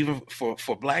mean, even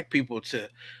for black people to.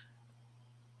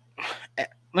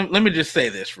 Let me just say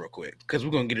this real quick, because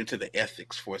we're going to get into the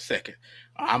ethics for a second.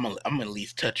 I'm gonna at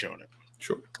least touch on it.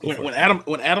 Sure. When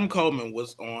Adam Coleman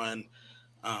was on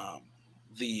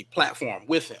the platform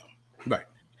with him, right,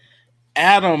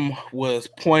 Adam was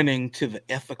pointing to the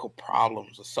ethical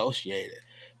problems associated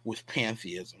with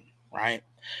pantheism, right?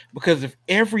 Because if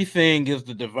everything is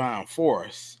the divine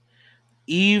force,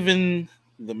 even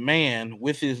the man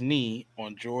with his knee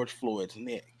on George Floyd's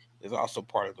neck is also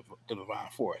part of the divine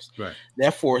force. Right.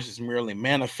 That force is merely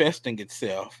manifesting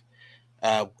itself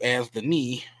as the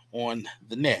knee on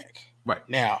the neck. Right.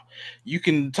 Now, you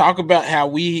can talk about how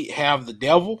we have the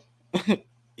devil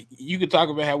You could talk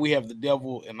about how we have the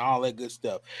devil and all that good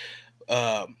stuff.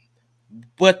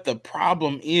 But the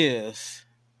problem is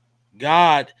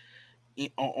God,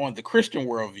 on the Christian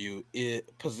worldview,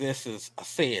 it possesses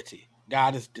aseity.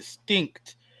 God is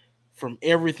distinct from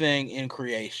everything in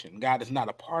creation. God is not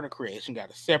a part of creation. God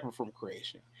is separate from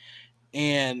creation.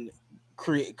 And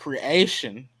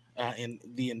creation, in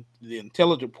the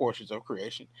intelligent portions of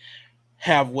creation,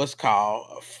 have what's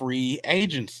called a free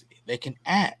agency. They can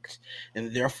act,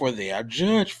 and therefore they are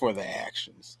judged for their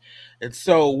actions. And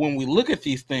so when we look at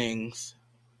these things,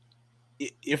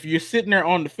 if you're sitting there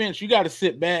on the fence, you got to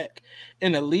sit back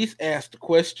and at least ask the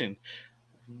question,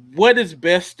 what is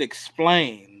best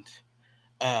explained?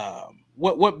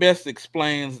 What best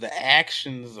explains the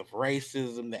actions of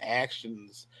racism, the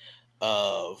actions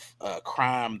of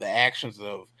crime, the actions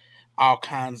of all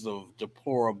kinds of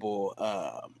deplorable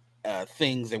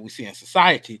things that we see in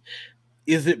society?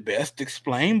 Is it best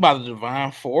explained by the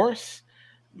divine force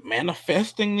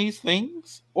manifesting these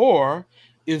things, or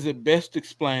is it best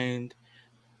explained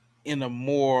in a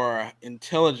more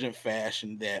intelligent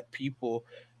fashion that people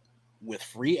with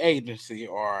free agency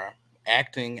are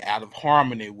acting out of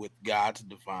harmony with God's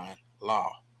divine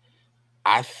law?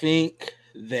 I think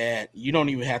that you don't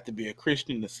even have to be a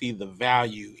Christian to see the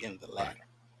value in the latter.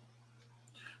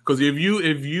 Because if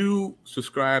you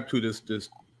subscribe to this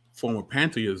form of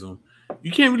pantheism, you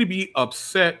can't really be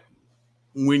upset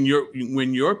when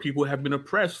your people have been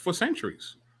oppressed for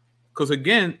centuries. Because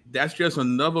again, that's just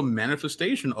another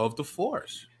manifestation of the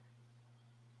force,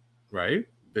 right?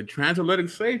 The transatlantic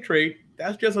slave trade,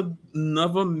 that's just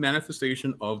another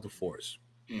manifestation of the force.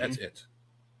 That's it,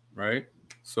 right?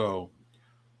 So,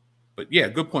 but yeah,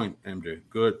 good point, MJ.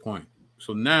 Good point.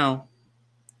 So now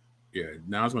it's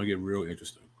going to get real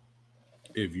interesting.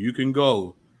 If you can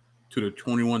go to the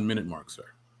 21-minute mark, sir.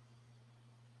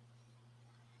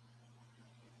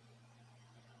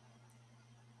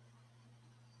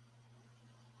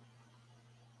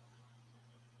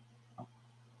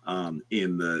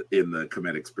 In the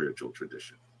Kemetic spiritual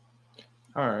tradition.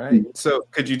 All right. So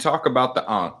could you talk about the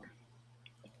Ankh?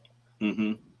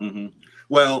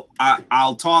 Well,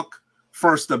 I'll talk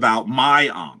first about my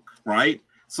Ankh, right?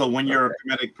 So when you're a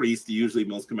Kemetic priest, usually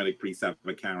most Kemetic priests have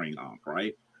a carrying Ankh,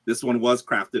 right? This one was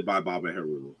crafted by Baba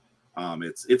Heru.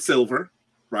 It's silver,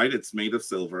 right? It's made of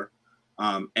silver.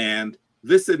 And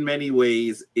this in many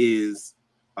ways is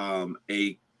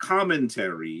a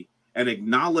commentary, an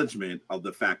acknowledgement of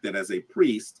the fact that as a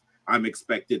priest, I'm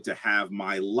expected to have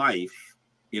my life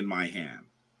in my hand,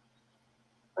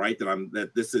 right?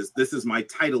 That this is my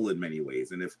title in many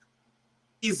ways. And if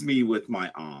he's me with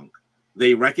my Ankh,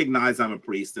 they recognize I'm a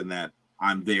priest and that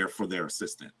I'm there for their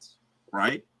assistance,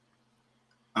 right?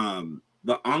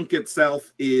 The Ankh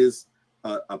itself is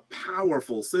a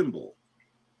powerful symbol.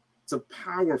 It's a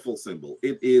powerful symbol.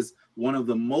 It is one of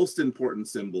the most important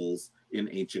symbols in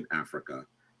ancient Africa.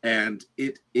 And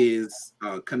it is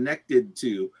connected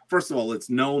to, first of all, it's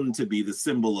known to be the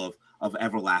symbol of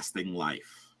everlasting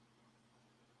life.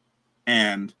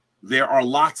 And there are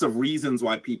lots of reasons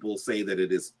why people say that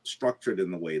it is structured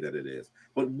in the way that it is.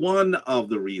 But one of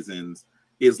the reasons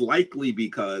is likely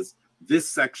because this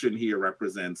section here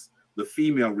represents the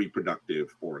female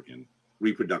reproductive organ,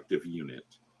 reproductive unit.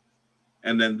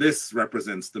 And then this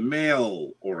represents the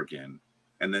male organ.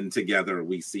 And then together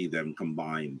we see them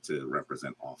combined to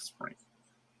represent offspring.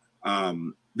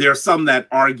 There are some that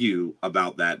argue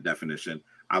about that definition.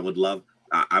 I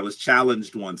was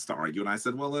challenged once to argue, and I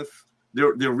said, well, if there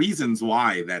are reasons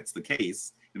why that's the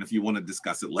case, and if you want to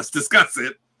discuss it, let's discuss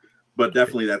it. But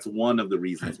definitely that's one of the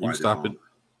reasons why. Stop it.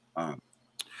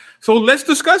 So let's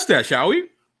discuss that, shall we?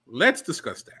 Let's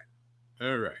discuss that.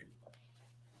 All right.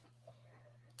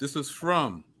 This is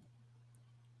from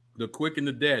The Quick and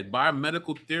the Dead,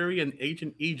 Biomedical Theory in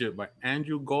Ancient Egypt by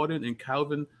Andrew Gordon and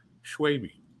Calvin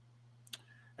Schwabe.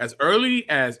 As early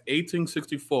as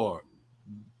 1864,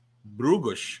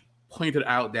 Brugush pointed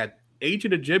out that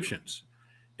ancient Egyptians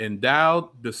endowed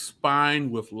the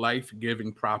spine with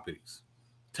life-giving properties.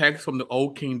 Texts from the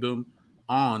Old Kingdom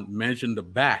on mention the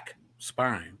back,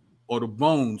 spine, or the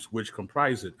bones which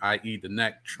comprise it, i.e. the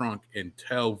neck, trunk, and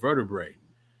tail vertebrae,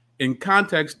 in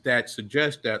context that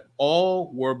suggests that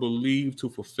all were believed to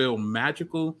fulfill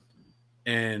magical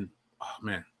and,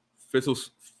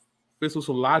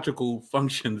 physiological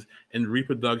functions in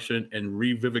reproduction and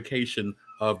revivification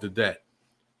of the dead.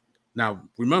 Now,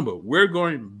 remember, we're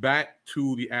going back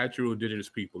to the actual indigenous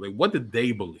people. Like, what did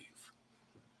they believe?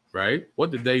 Right?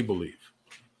 What did they believe?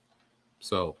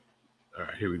 So, all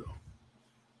right, here we go.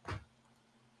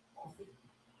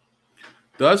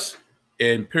 Thus,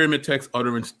 in Pyramid Text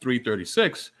Utterance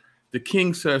 336, The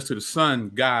king says to the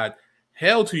son, God,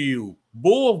 hail to you,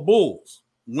 bull of bulls,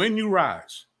 when you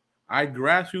rise. I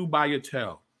grasp you by your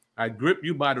tail. I grip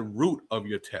you by the root of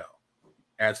your tail.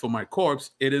 As for my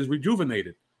corpse, it is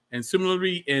rejuvenated. And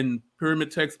similarly, in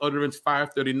Pyramid Text Utterance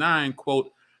 539,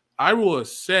 quote, I will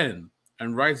ascend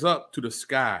and rise up to the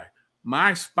sky.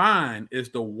 My spine is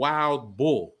the wild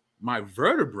bull. My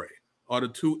vertebrae are the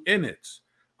two innards.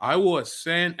 I will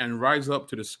ascend and rise up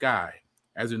to the sky.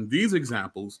 As in these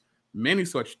examples, many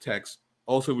such texts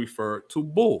also refer to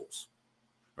bulls.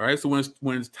 All right, so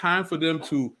when it's time for them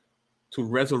to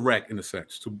resurrect, in a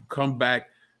sense, to come back,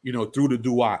 through the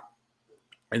duat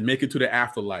and make it to the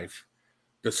afterlife,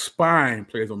 the spine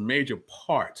plays a major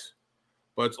part,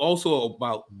 but it's also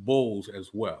about bulls as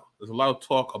well. There's a lot of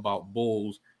talk about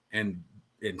bulls and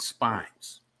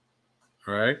spines.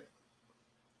 All right.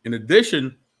 In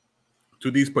addition to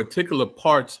these particular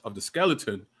parts of the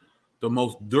skeleton, the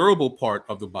most durable part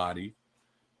of the body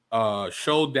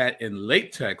showed that in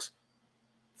late texts,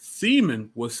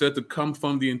 semen was said to come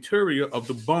from the interior of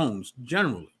the bones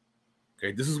generally.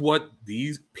 Okay, this is what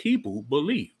these people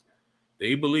believed.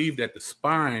 They believed that the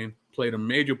spine played a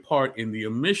major part in the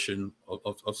emission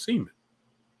of semen.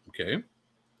 Okay.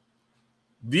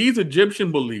 These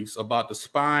Egyptian beliefs about the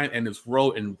spine and its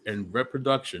role in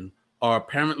reproduction are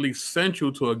apparently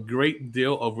central to a great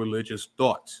deal of religious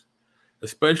thought,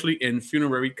 especially in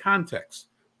funerary contexts.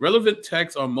 Relevant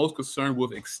texts are most concerned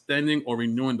with extending or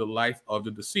renewing the life of the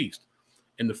deceased.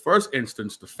 In the first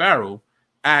instance, the pharaoh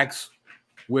acts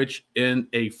which in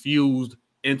a fused,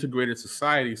 integrated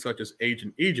society such as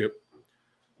ancient Egypt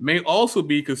may also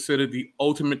be considered the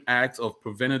ultimate acts of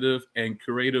preventative and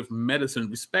curative medicine,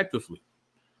 respectively.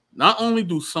 Not only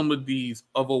do some of these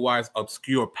otherwise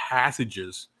obscure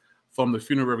passages from the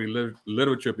funerary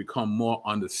literature become more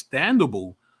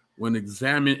understandable when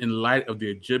examined in light of the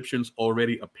Egyptians'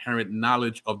 already apparent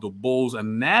knowledge of the bull's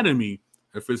anatomy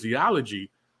and physiology,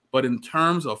 but in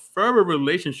terms of further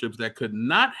relationships that could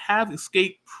not have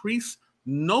escaped priests'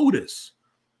 notice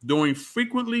during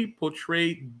frequently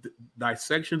portrayed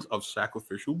dissections of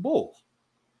sacrificial bulls.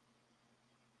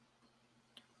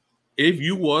 If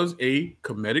you was a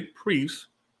Kemetic priest,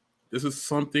 this is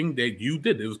something that you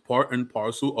did. It was part and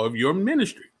parcel of your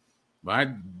ministry, right?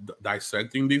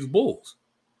 Dissecting these bulls.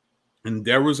 And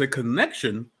there was a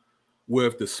connection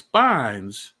with the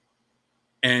spines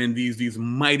and these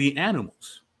mighty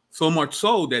animals. So much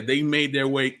so that they made their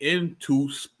way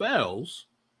into spells,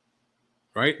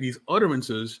 right? These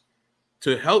utterances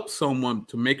to help someone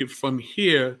to make it from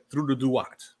here through the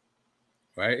duat,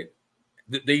 right?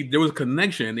 There was a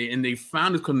connection, and they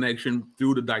found a connection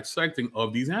through the dissecting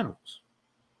of these animals.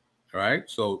 All right,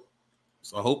 so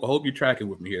I hope you're tracking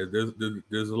with me here.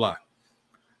 There's a lot.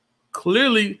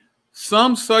 Clearly,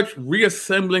 some such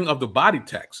reassembling of the body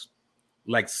text,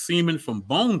 like semen from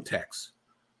bone text,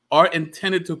 are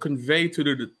intended to convey to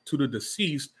the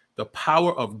deceased the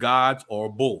power of gods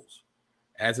or bulls.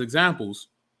 As examples,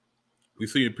 we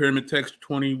see in Pyramid Text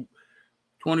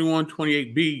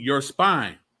 2128b, your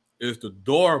spine is the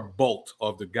door bolt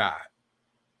of the god.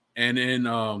 And in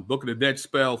Book of the Dead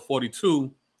spell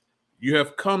 42, you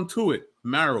have come to it,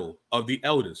 marrow of the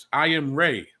elders. I am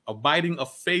Ray, abiding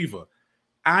of favor.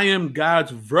 I am God's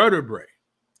vertebrae.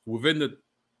 Within the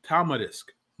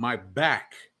Talmudisk, my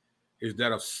back is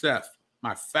that of Seth.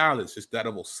 My phallus is that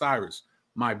of Osiris.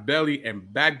 My belly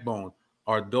and backbone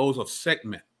are those of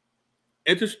Sekhmet.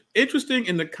 Interesting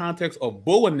in the context of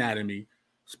bull anatomy,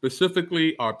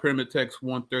 specifically our Pyramid Text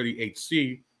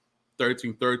 138c,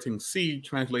 1313c,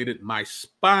 translated, my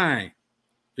spine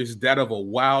is that of a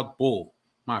wild bull.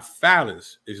 My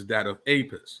phallus is that of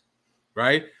Apis,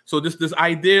 right? So this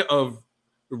idea of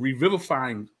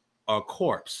revivifying a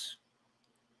corpse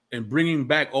and bringing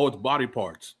back all its body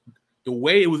parts, the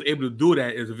way it was able to do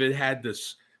that is if it had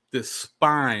this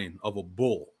spine of a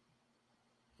bull,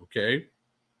 okay?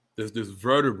 There's this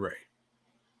vertebrae.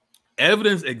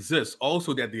 Evidence exists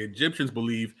also that the Egyptians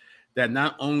believed that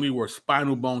not only were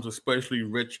spinal bones especially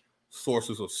rich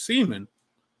sources of semen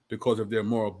because of their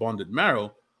more abundant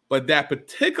marrow, but that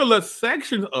particular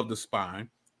sections of the spine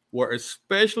were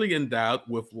especially endowed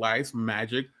with life's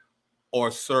magic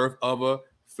or serve other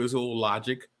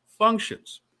physiologic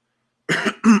functions.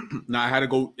 Now I had to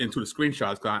go into the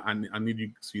screenshots because I need you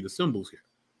to see the symbols here,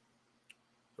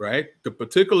 right? The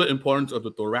particular importance of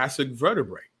the thoracic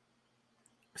vertebrae.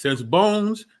 Since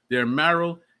bones, their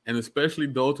marrow, and especially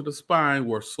those of the spine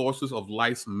were sources of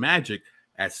life's magic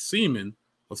as semen,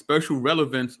 of special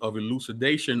relevance of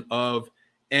elucidation of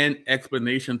and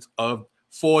explanations of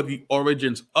for the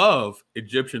origins of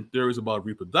Egyptian theories about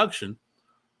reproduction,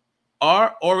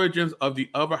 are origins of the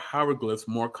other hieroglyphs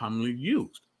more commonly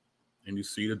used? And you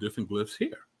see the different glyphs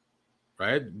here,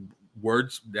 right?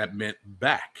 Words that meant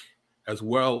back as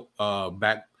well,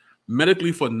 back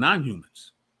medically for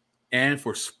non-humans and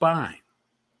for spine.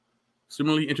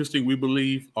 Similarly interesting, we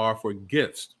believe, are for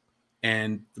gifts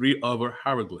and 3 other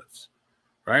hieroglyphs,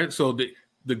 right? So the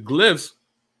glyphs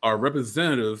are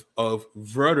representative of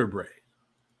vertebrae,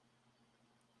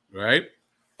 right?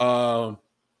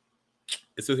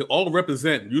 It says they all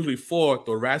represent usually 4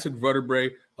 thoracic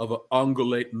vertebrae of an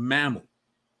ungulate mammal.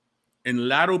 In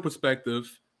lateral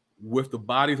perspective, with the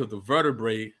bodies of the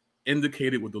vertebrae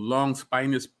indicated with the long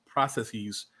spinous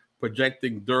processes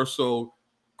projecting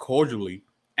dorso-caudally,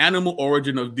 animal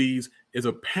origin of these is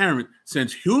apparent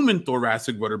since human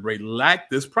thoracic vertebrae lack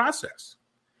this process.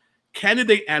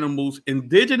 Candidate animals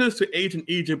indigenous to ancient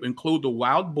Egypt include the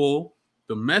wild bull,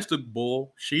 domestic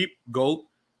bull, sheep, goat,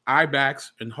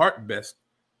 ibex, and hartebeest.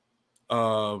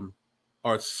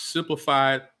 Are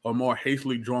simplified or more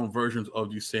hastily drawn versions of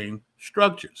these same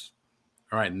structures.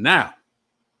 All right, now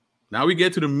we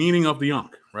get to the meaning of the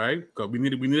Ankh, right? Because we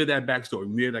needed that backstory,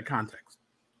 we needed that context.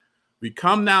 We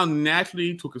come now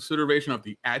naturally to consideration of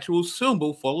the actual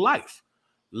symbol for life,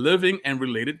 living and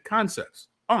related concepts,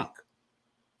 Ankh.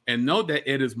 And note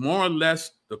that it is more or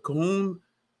less the Kahun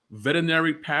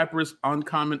veterinary papyrus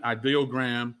uncommon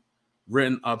ideogram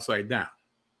written upside down.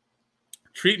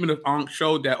 Treatment of Ankh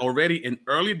showed that already in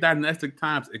early dynastic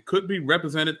times, it could be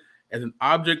represented as an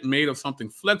object made of something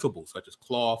flexible, such as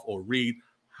cloth or reed.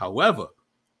 However,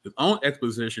 his own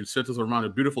exposition centers around a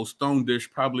beautiful stone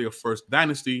dish, probably of First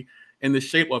Dynasty, in the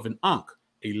shape of an Ankh,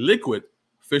 a liquid,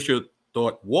 Fisher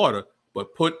thought water,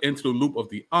 but put into the loop of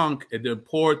the Ankh and then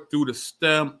poured through the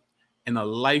stem in a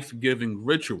life-giving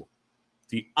ritual.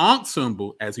 The Ankh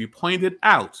symbol, as he pointed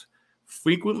out,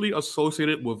 frequently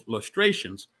associated with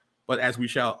lustrations, but as we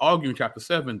shall argue in chapter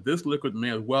 7, this liquid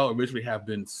may as well originally have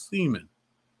been semen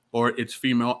or its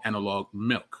female analog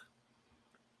milk.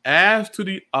 As to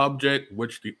the object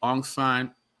which the Ankh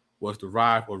sign was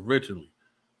derived originally,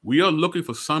 we are looking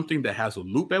for something that has a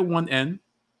loop at one end,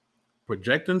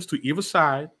 projections to either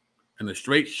side, and a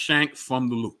straight shank from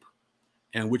the loop,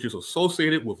 and which is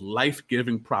associated with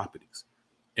life-giving properties.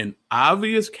 An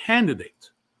obvious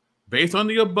candidate, based on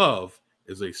the above,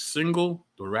 is a single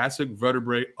thoracic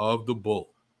vertebrae of the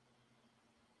bull.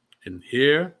 And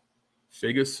here,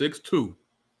 figure 6.2,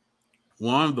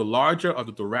 one of the larger of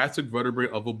the thoracic vertebrae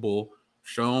of a bull,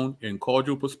 shown in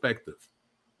caudal perspective.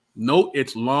 Note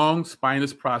its long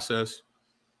spinous process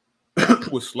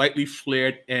with slightly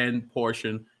flared end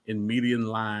portion in median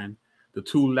line, the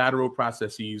 2 lateral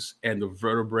processes, and the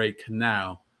vertebrae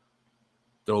canal,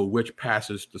 though which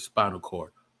passes the spinal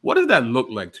cord. What does that look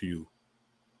like to you,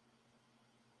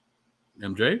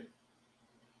 MJ?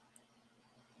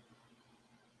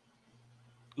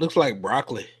 Looks like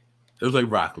broccoli. It looks like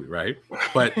broccoli, right?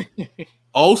 But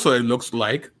also it looks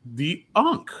like the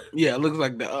Ankh. Yeah, it looks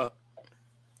like the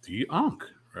Ankh,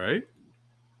 right?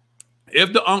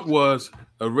 If the Ankh was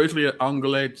originally an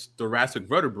ungulate thoracic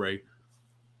vertebrae,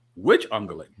 which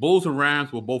ungulate? Bulls and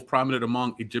rams were both prominent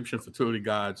among Egyptian fertility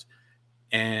gods,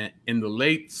 and in the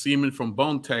late semen from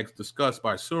bone text discussed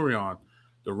by Surion,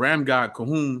 the ram god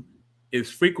Kahun is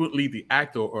frequently the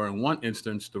actor, or in one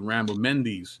instance, the ram of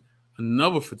Mendes,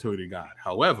 another fertility god.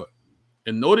 However,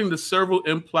 in noting the several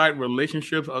implied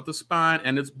relationships of the spine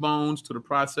and its bones to the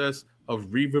process of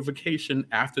revivification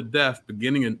after death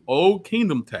beginning in Old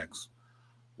Kingdom texts,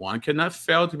 one cannot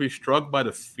fail to be struck by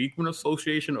the frequent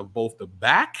association of both the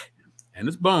back and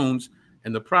its bones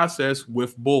and the process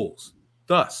with bulls.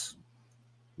 Thus,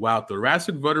 while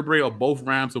thoracic vertebrae of both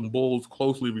rams and bulls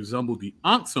closely resemble the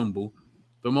Ankh symbol,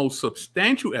 the most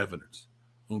substantial evidence,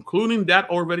 including that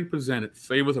already presented,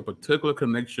 favors a particular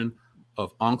connection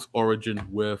of Ankh's origin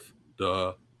with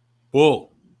the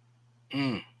bull.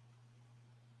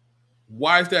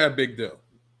 Why is that a big deal?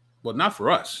 Well, not for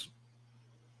us,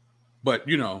 but,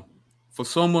 you know, for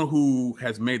someone who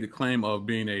has made the claim of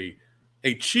being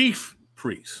a chief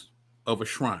priest of a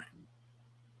shrine.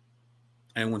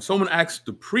 And when someone asks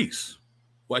the priest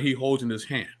what he holds in his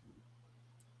hand,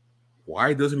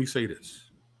 why doesn't he say this?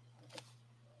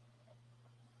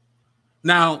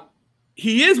 Now,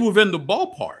 he is within the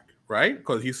ballpark, right?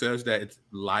 Because he says that it's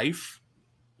life,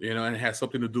 you know, and it has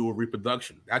something to do with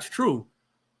reproduction. That's true.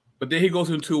 But then he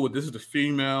goes into, well, this is the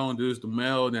female and this is the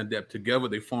male, and that together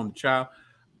they form the child.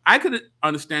 I could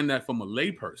understand that from a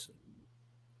layperson.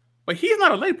 But he's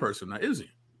not a layperson now, is he?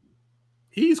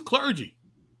 He's clergy.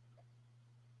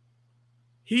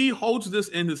 He holds this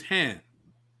in his hand.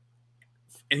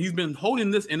 And he's been holding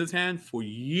this in his hand for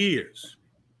years.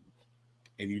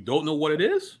 And you don't know what it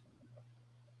is?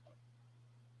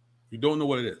 You don't know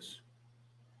what it is.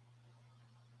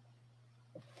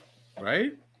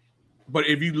 Right? But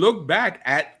if you look back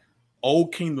at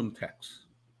Old Kingdom texts,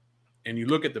 and you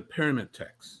look at the pyramid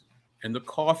text, and the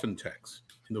coffin text,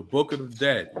 and the Book of the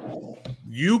Dead,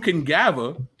 you can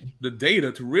gather the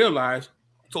data to realize,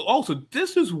 so also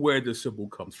this is where the symbol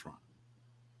comes from.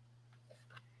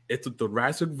 It's a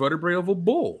thoracic vertebrae of a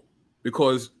bull,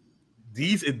 because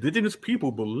these indigenous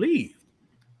people believed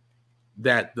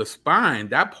that the spine,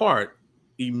 that part,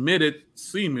 emitted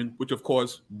semen, which of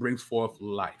course brings forth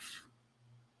life.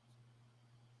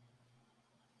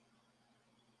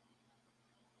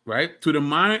 Right? To the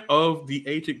mind of the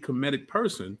ancient Kemetic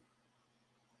person,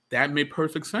 that made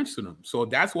perfect sense to them. So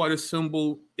that's why the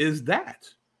symbol is that,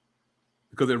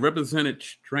 because it represented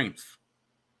strength.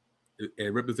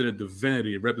 It represented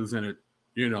divinity. It represented,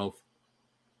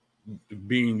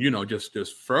 being,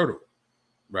 just fertile,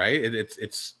 right?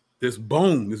 It's this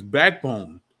bone, this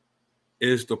backbone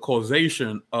is the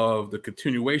causation of the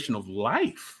continuation of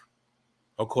life,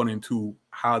 according to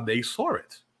how they saw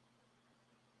it.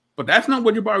 But that's not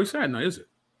what Jabari said, now is it?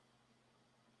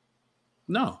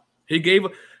 No.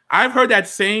 I've heard that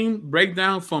same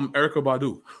breakdown from Erykah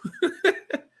Badu.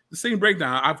 The same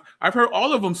breakdown. I've heard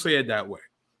all of them say it that way.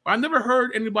 But I never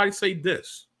heard anybody say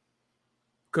this,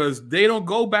 because they don't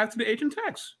go back to the ancient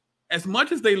text. As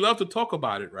much as they love to talk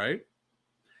about it, right?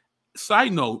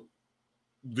 Side note,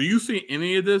 do you see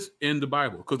any of this in the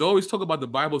Bible? Because they always talk about the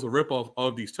Bible as a ripoff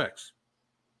of these texts.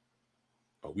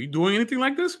 Are we doing anything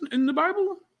like this in the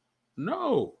Bible?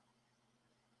 No.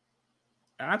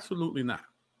 Absolutely not.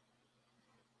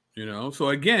 So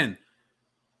again,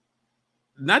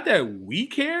 not that we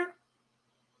care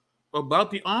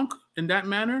about the Ankh in that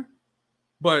manner,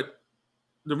 but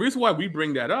the reason why we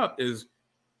bring that up is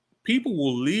people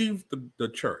will leave the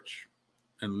church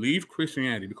and leave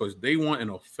Christianity because they want an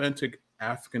authentic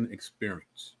African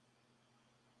experience.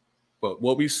 But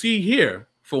what we see here,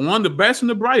 for one of the best and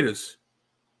the brightest,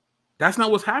 that's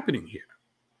not what's happening here.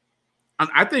 And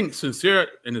I think sincere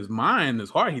in his mind, his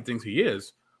heart, he thinks he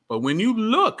is. But when you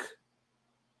look,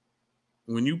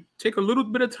 when you take a little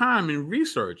bit of time and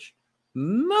research,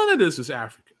 none of this is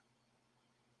African.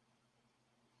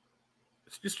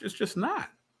 It's just not.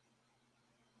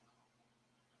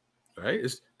 Right?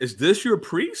 Is this your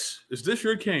priest? Is this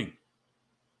your king?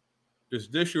 Is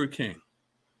this your king?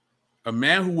 A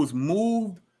man who was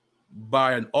moved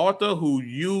by an author who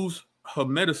used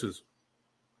Hermeticism.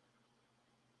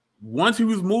 Once he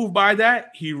was moved by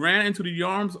that, he ran into the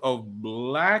arms of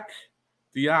Black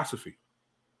theosophy.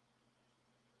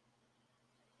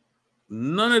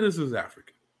 None of this is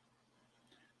African.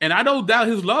 And I don't doubt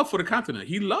his love for the continent.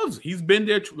 He's been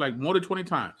there like more than 20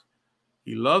 times.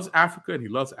 He loves Africa and he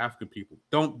loves African people.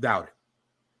 Don't doubt it.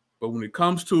 But when it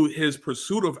comes to his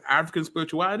pursuit of African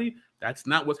spirituality, that's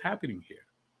not what's happening here.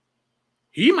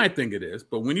 He might think it is,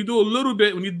 but when you do a little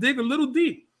bit, when you dig a little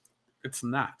deep, it's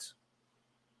not.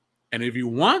 And if you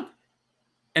want,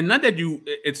 and not that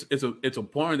it's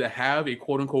important to have a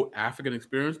quote unquote African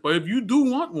experience, but if you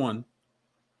do want one,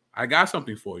 I got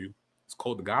something for you. It's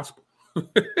called the gospel.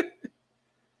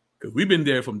 Because we've been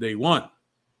there from day one.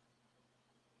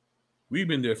 We've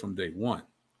been there from day one.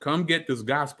 Come get this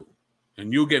gospel,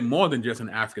 and you'll get more than just an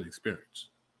African experience.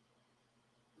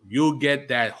 You'll get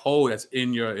that hole that's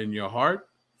in your heart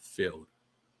filled.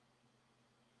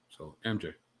 So,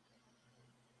 MJ.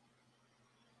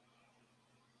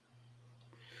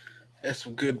 That's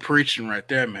some good preaching right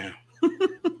there, man.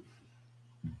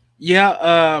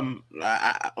 Yeah,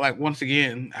 like once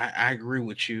again, I agree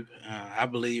with you. I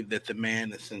believe that the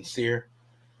man is sincere.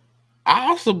 I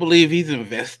also believe he's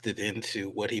invested into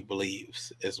what he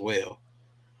believes as well.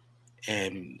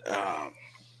 And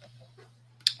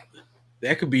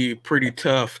that could be pretty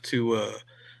tough to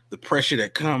the pressure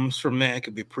that comes from that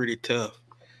could be pretty tough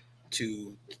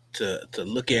to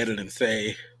look at it and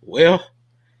say, well,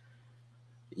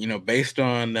 based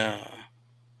on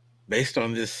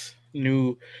this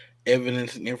new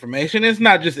evidence and information, it's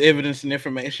not just evidence and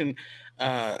information.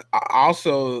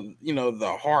 Also,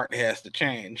 the heart has to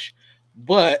change.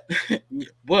 But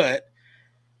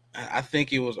I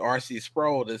think it was R.C.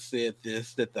 Sproul that said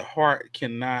this, that the heart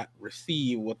cannot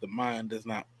receive what the mind does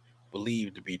not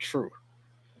believe to be true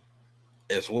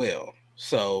as well.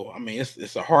 So, I mean,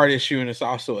 it's a heart issue and it's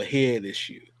also a head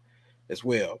issue as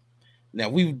well. Now,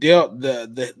 we've dealt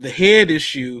the head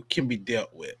issue can be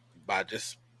dealt with by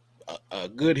just a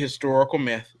good historical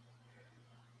method.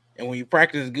 And when you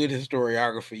practice good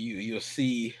historiography, you'll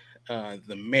see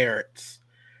the merits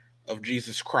of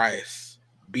Jesus Christ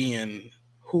being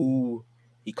who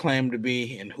he claimed to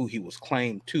be and who he was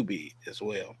claimed to be as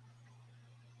well.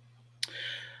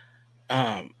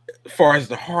 As far as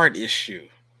the heart issue,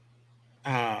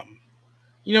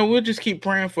 we'll just keep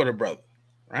praying for the brother,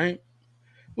 right?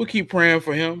 We'll keep praying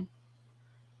for him.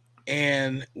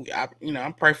 And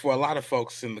I pray for a lot of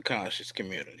folks in the conscious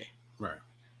community. Right.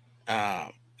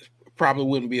 Probably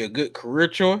wouldn't be a good career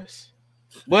choice,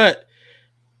 but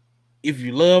if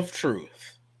you love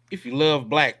truth, if you love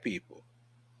black people,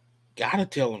 gotta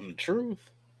tell them the truth.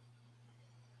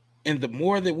 And the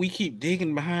more that we keep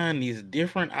digging behind these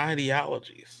different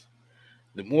ideologies,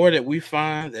 the more that we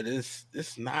find that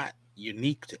it's not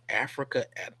unique to Africa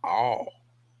at all.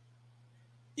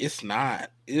 It's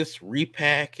not. It's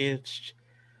repackaged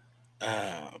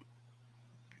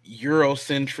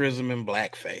Eurocentrism and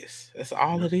blackface. That's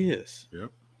all it is.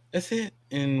 Yep. That's it.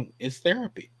 And it's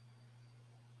therapy.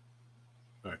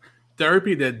 Right.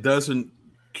 Therapy that doesn't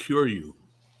cure you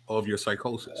of your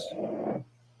psychosis.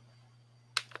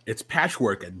 It's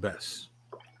patchwork at best.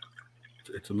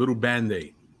 It's a little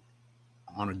Band-Aid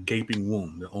on a gaping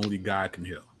wound that only God can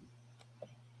heal.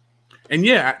 And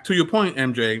yeah, to your point,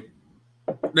 MJ,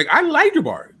 like I like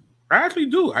Jabari. I actually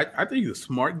do. I think he's a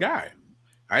smart guy.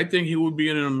 I think he would be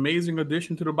an amazing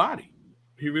addition to the body.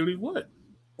 He really would,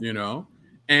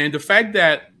 And the fact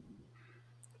that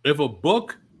if a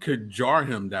book could jar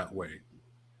him that way,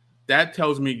 that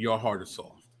tells me your heart is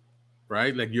soft,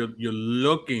 right? Like you're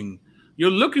looking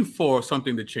for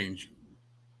something to change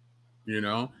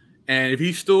you, And if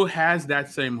he still has that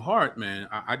same heart, man,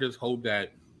 I just hope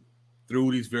that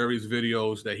through these various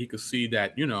videos that he could see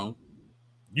that,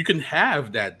 you can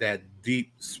have that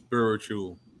deep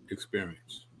spiritual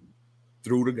experience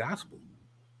through the gospel,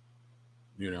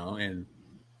 and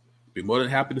be more than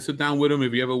happy to sit down with him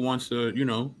if he ever wants to,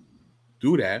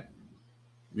 do that,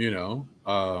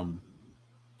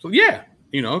 So yeah,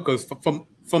 because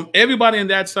from everybody on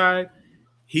that side,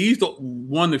 he's the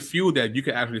one of the few that you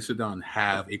can actually sit down and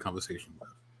have a conversation with,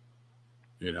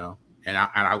 And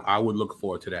I would look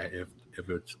forward to that if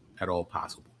it's at all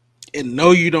possible. And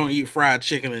no, you don't eat fried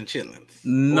chicken and chitlins.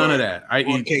 None of that. I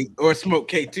eat or smoke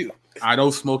K2. I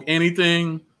don't smoke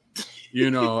anything.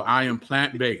 I am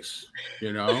plant-based.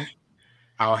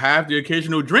 I'll have the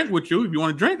occasional drink with you. If you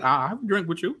want to drink, I'll have a drink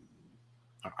with you.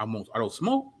 I don't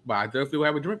smoke, but I definitely will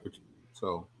have a drink with you.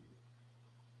 So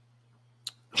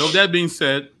that being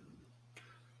said,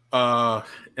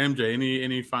 MJ,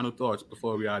 any final thoughts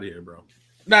before we out of here, bro?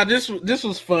 Now this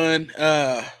was fun.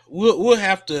 We'll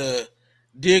have to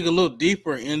dig a little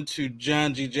deeper into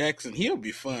John G. Jackson. He'll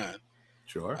be fun.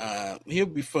 Sure. He'll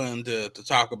be fun to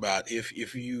talk about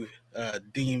if you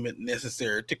deem it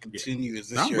necessary to continue. Is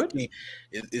this your king?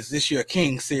 Is this your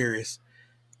king series?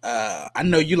 I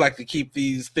know you like to keep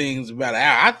these things about an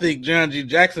hour. I think John G.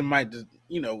 Jackson might,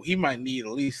 he might need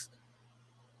at least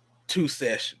 2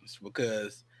 sessions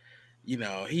because,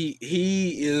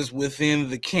 he is within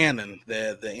the canon,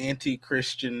 the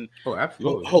anti-Christian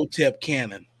Hotep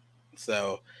canon.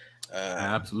 So,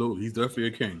 absolutely, he's definitely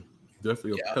a king,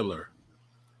 definitely a pillar.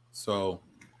 So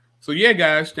yeah,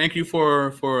 guys, thank you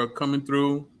for coming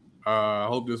through. I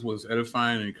hope this was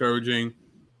edifying and encouraging.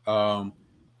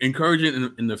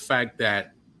 Encouraging in the fact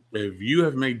that if you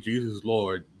have made Jesus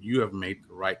Lord, you have made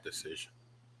the right decision.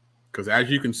 Because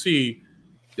as you can see,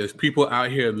 there's people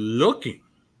out here looking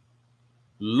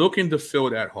to fill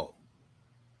that hole.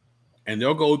 And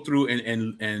they'll go through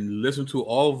and listen to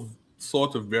all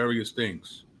sorts of various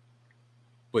things.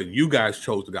 But you guys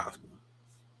chose the gospel.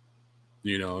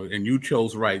 And you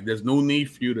chose right. There's no need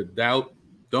for you to doubt.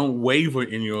 Don't waver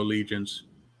in your allegiance.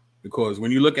 Because when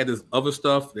you look at this other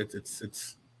stuff,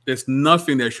 there's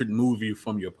nothing that should move you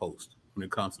from your post when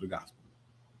it comes to the gospel.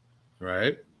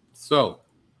 Right? So,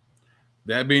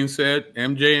 that being said,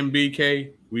 MJ and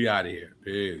BK, we out of here.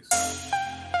 Peace.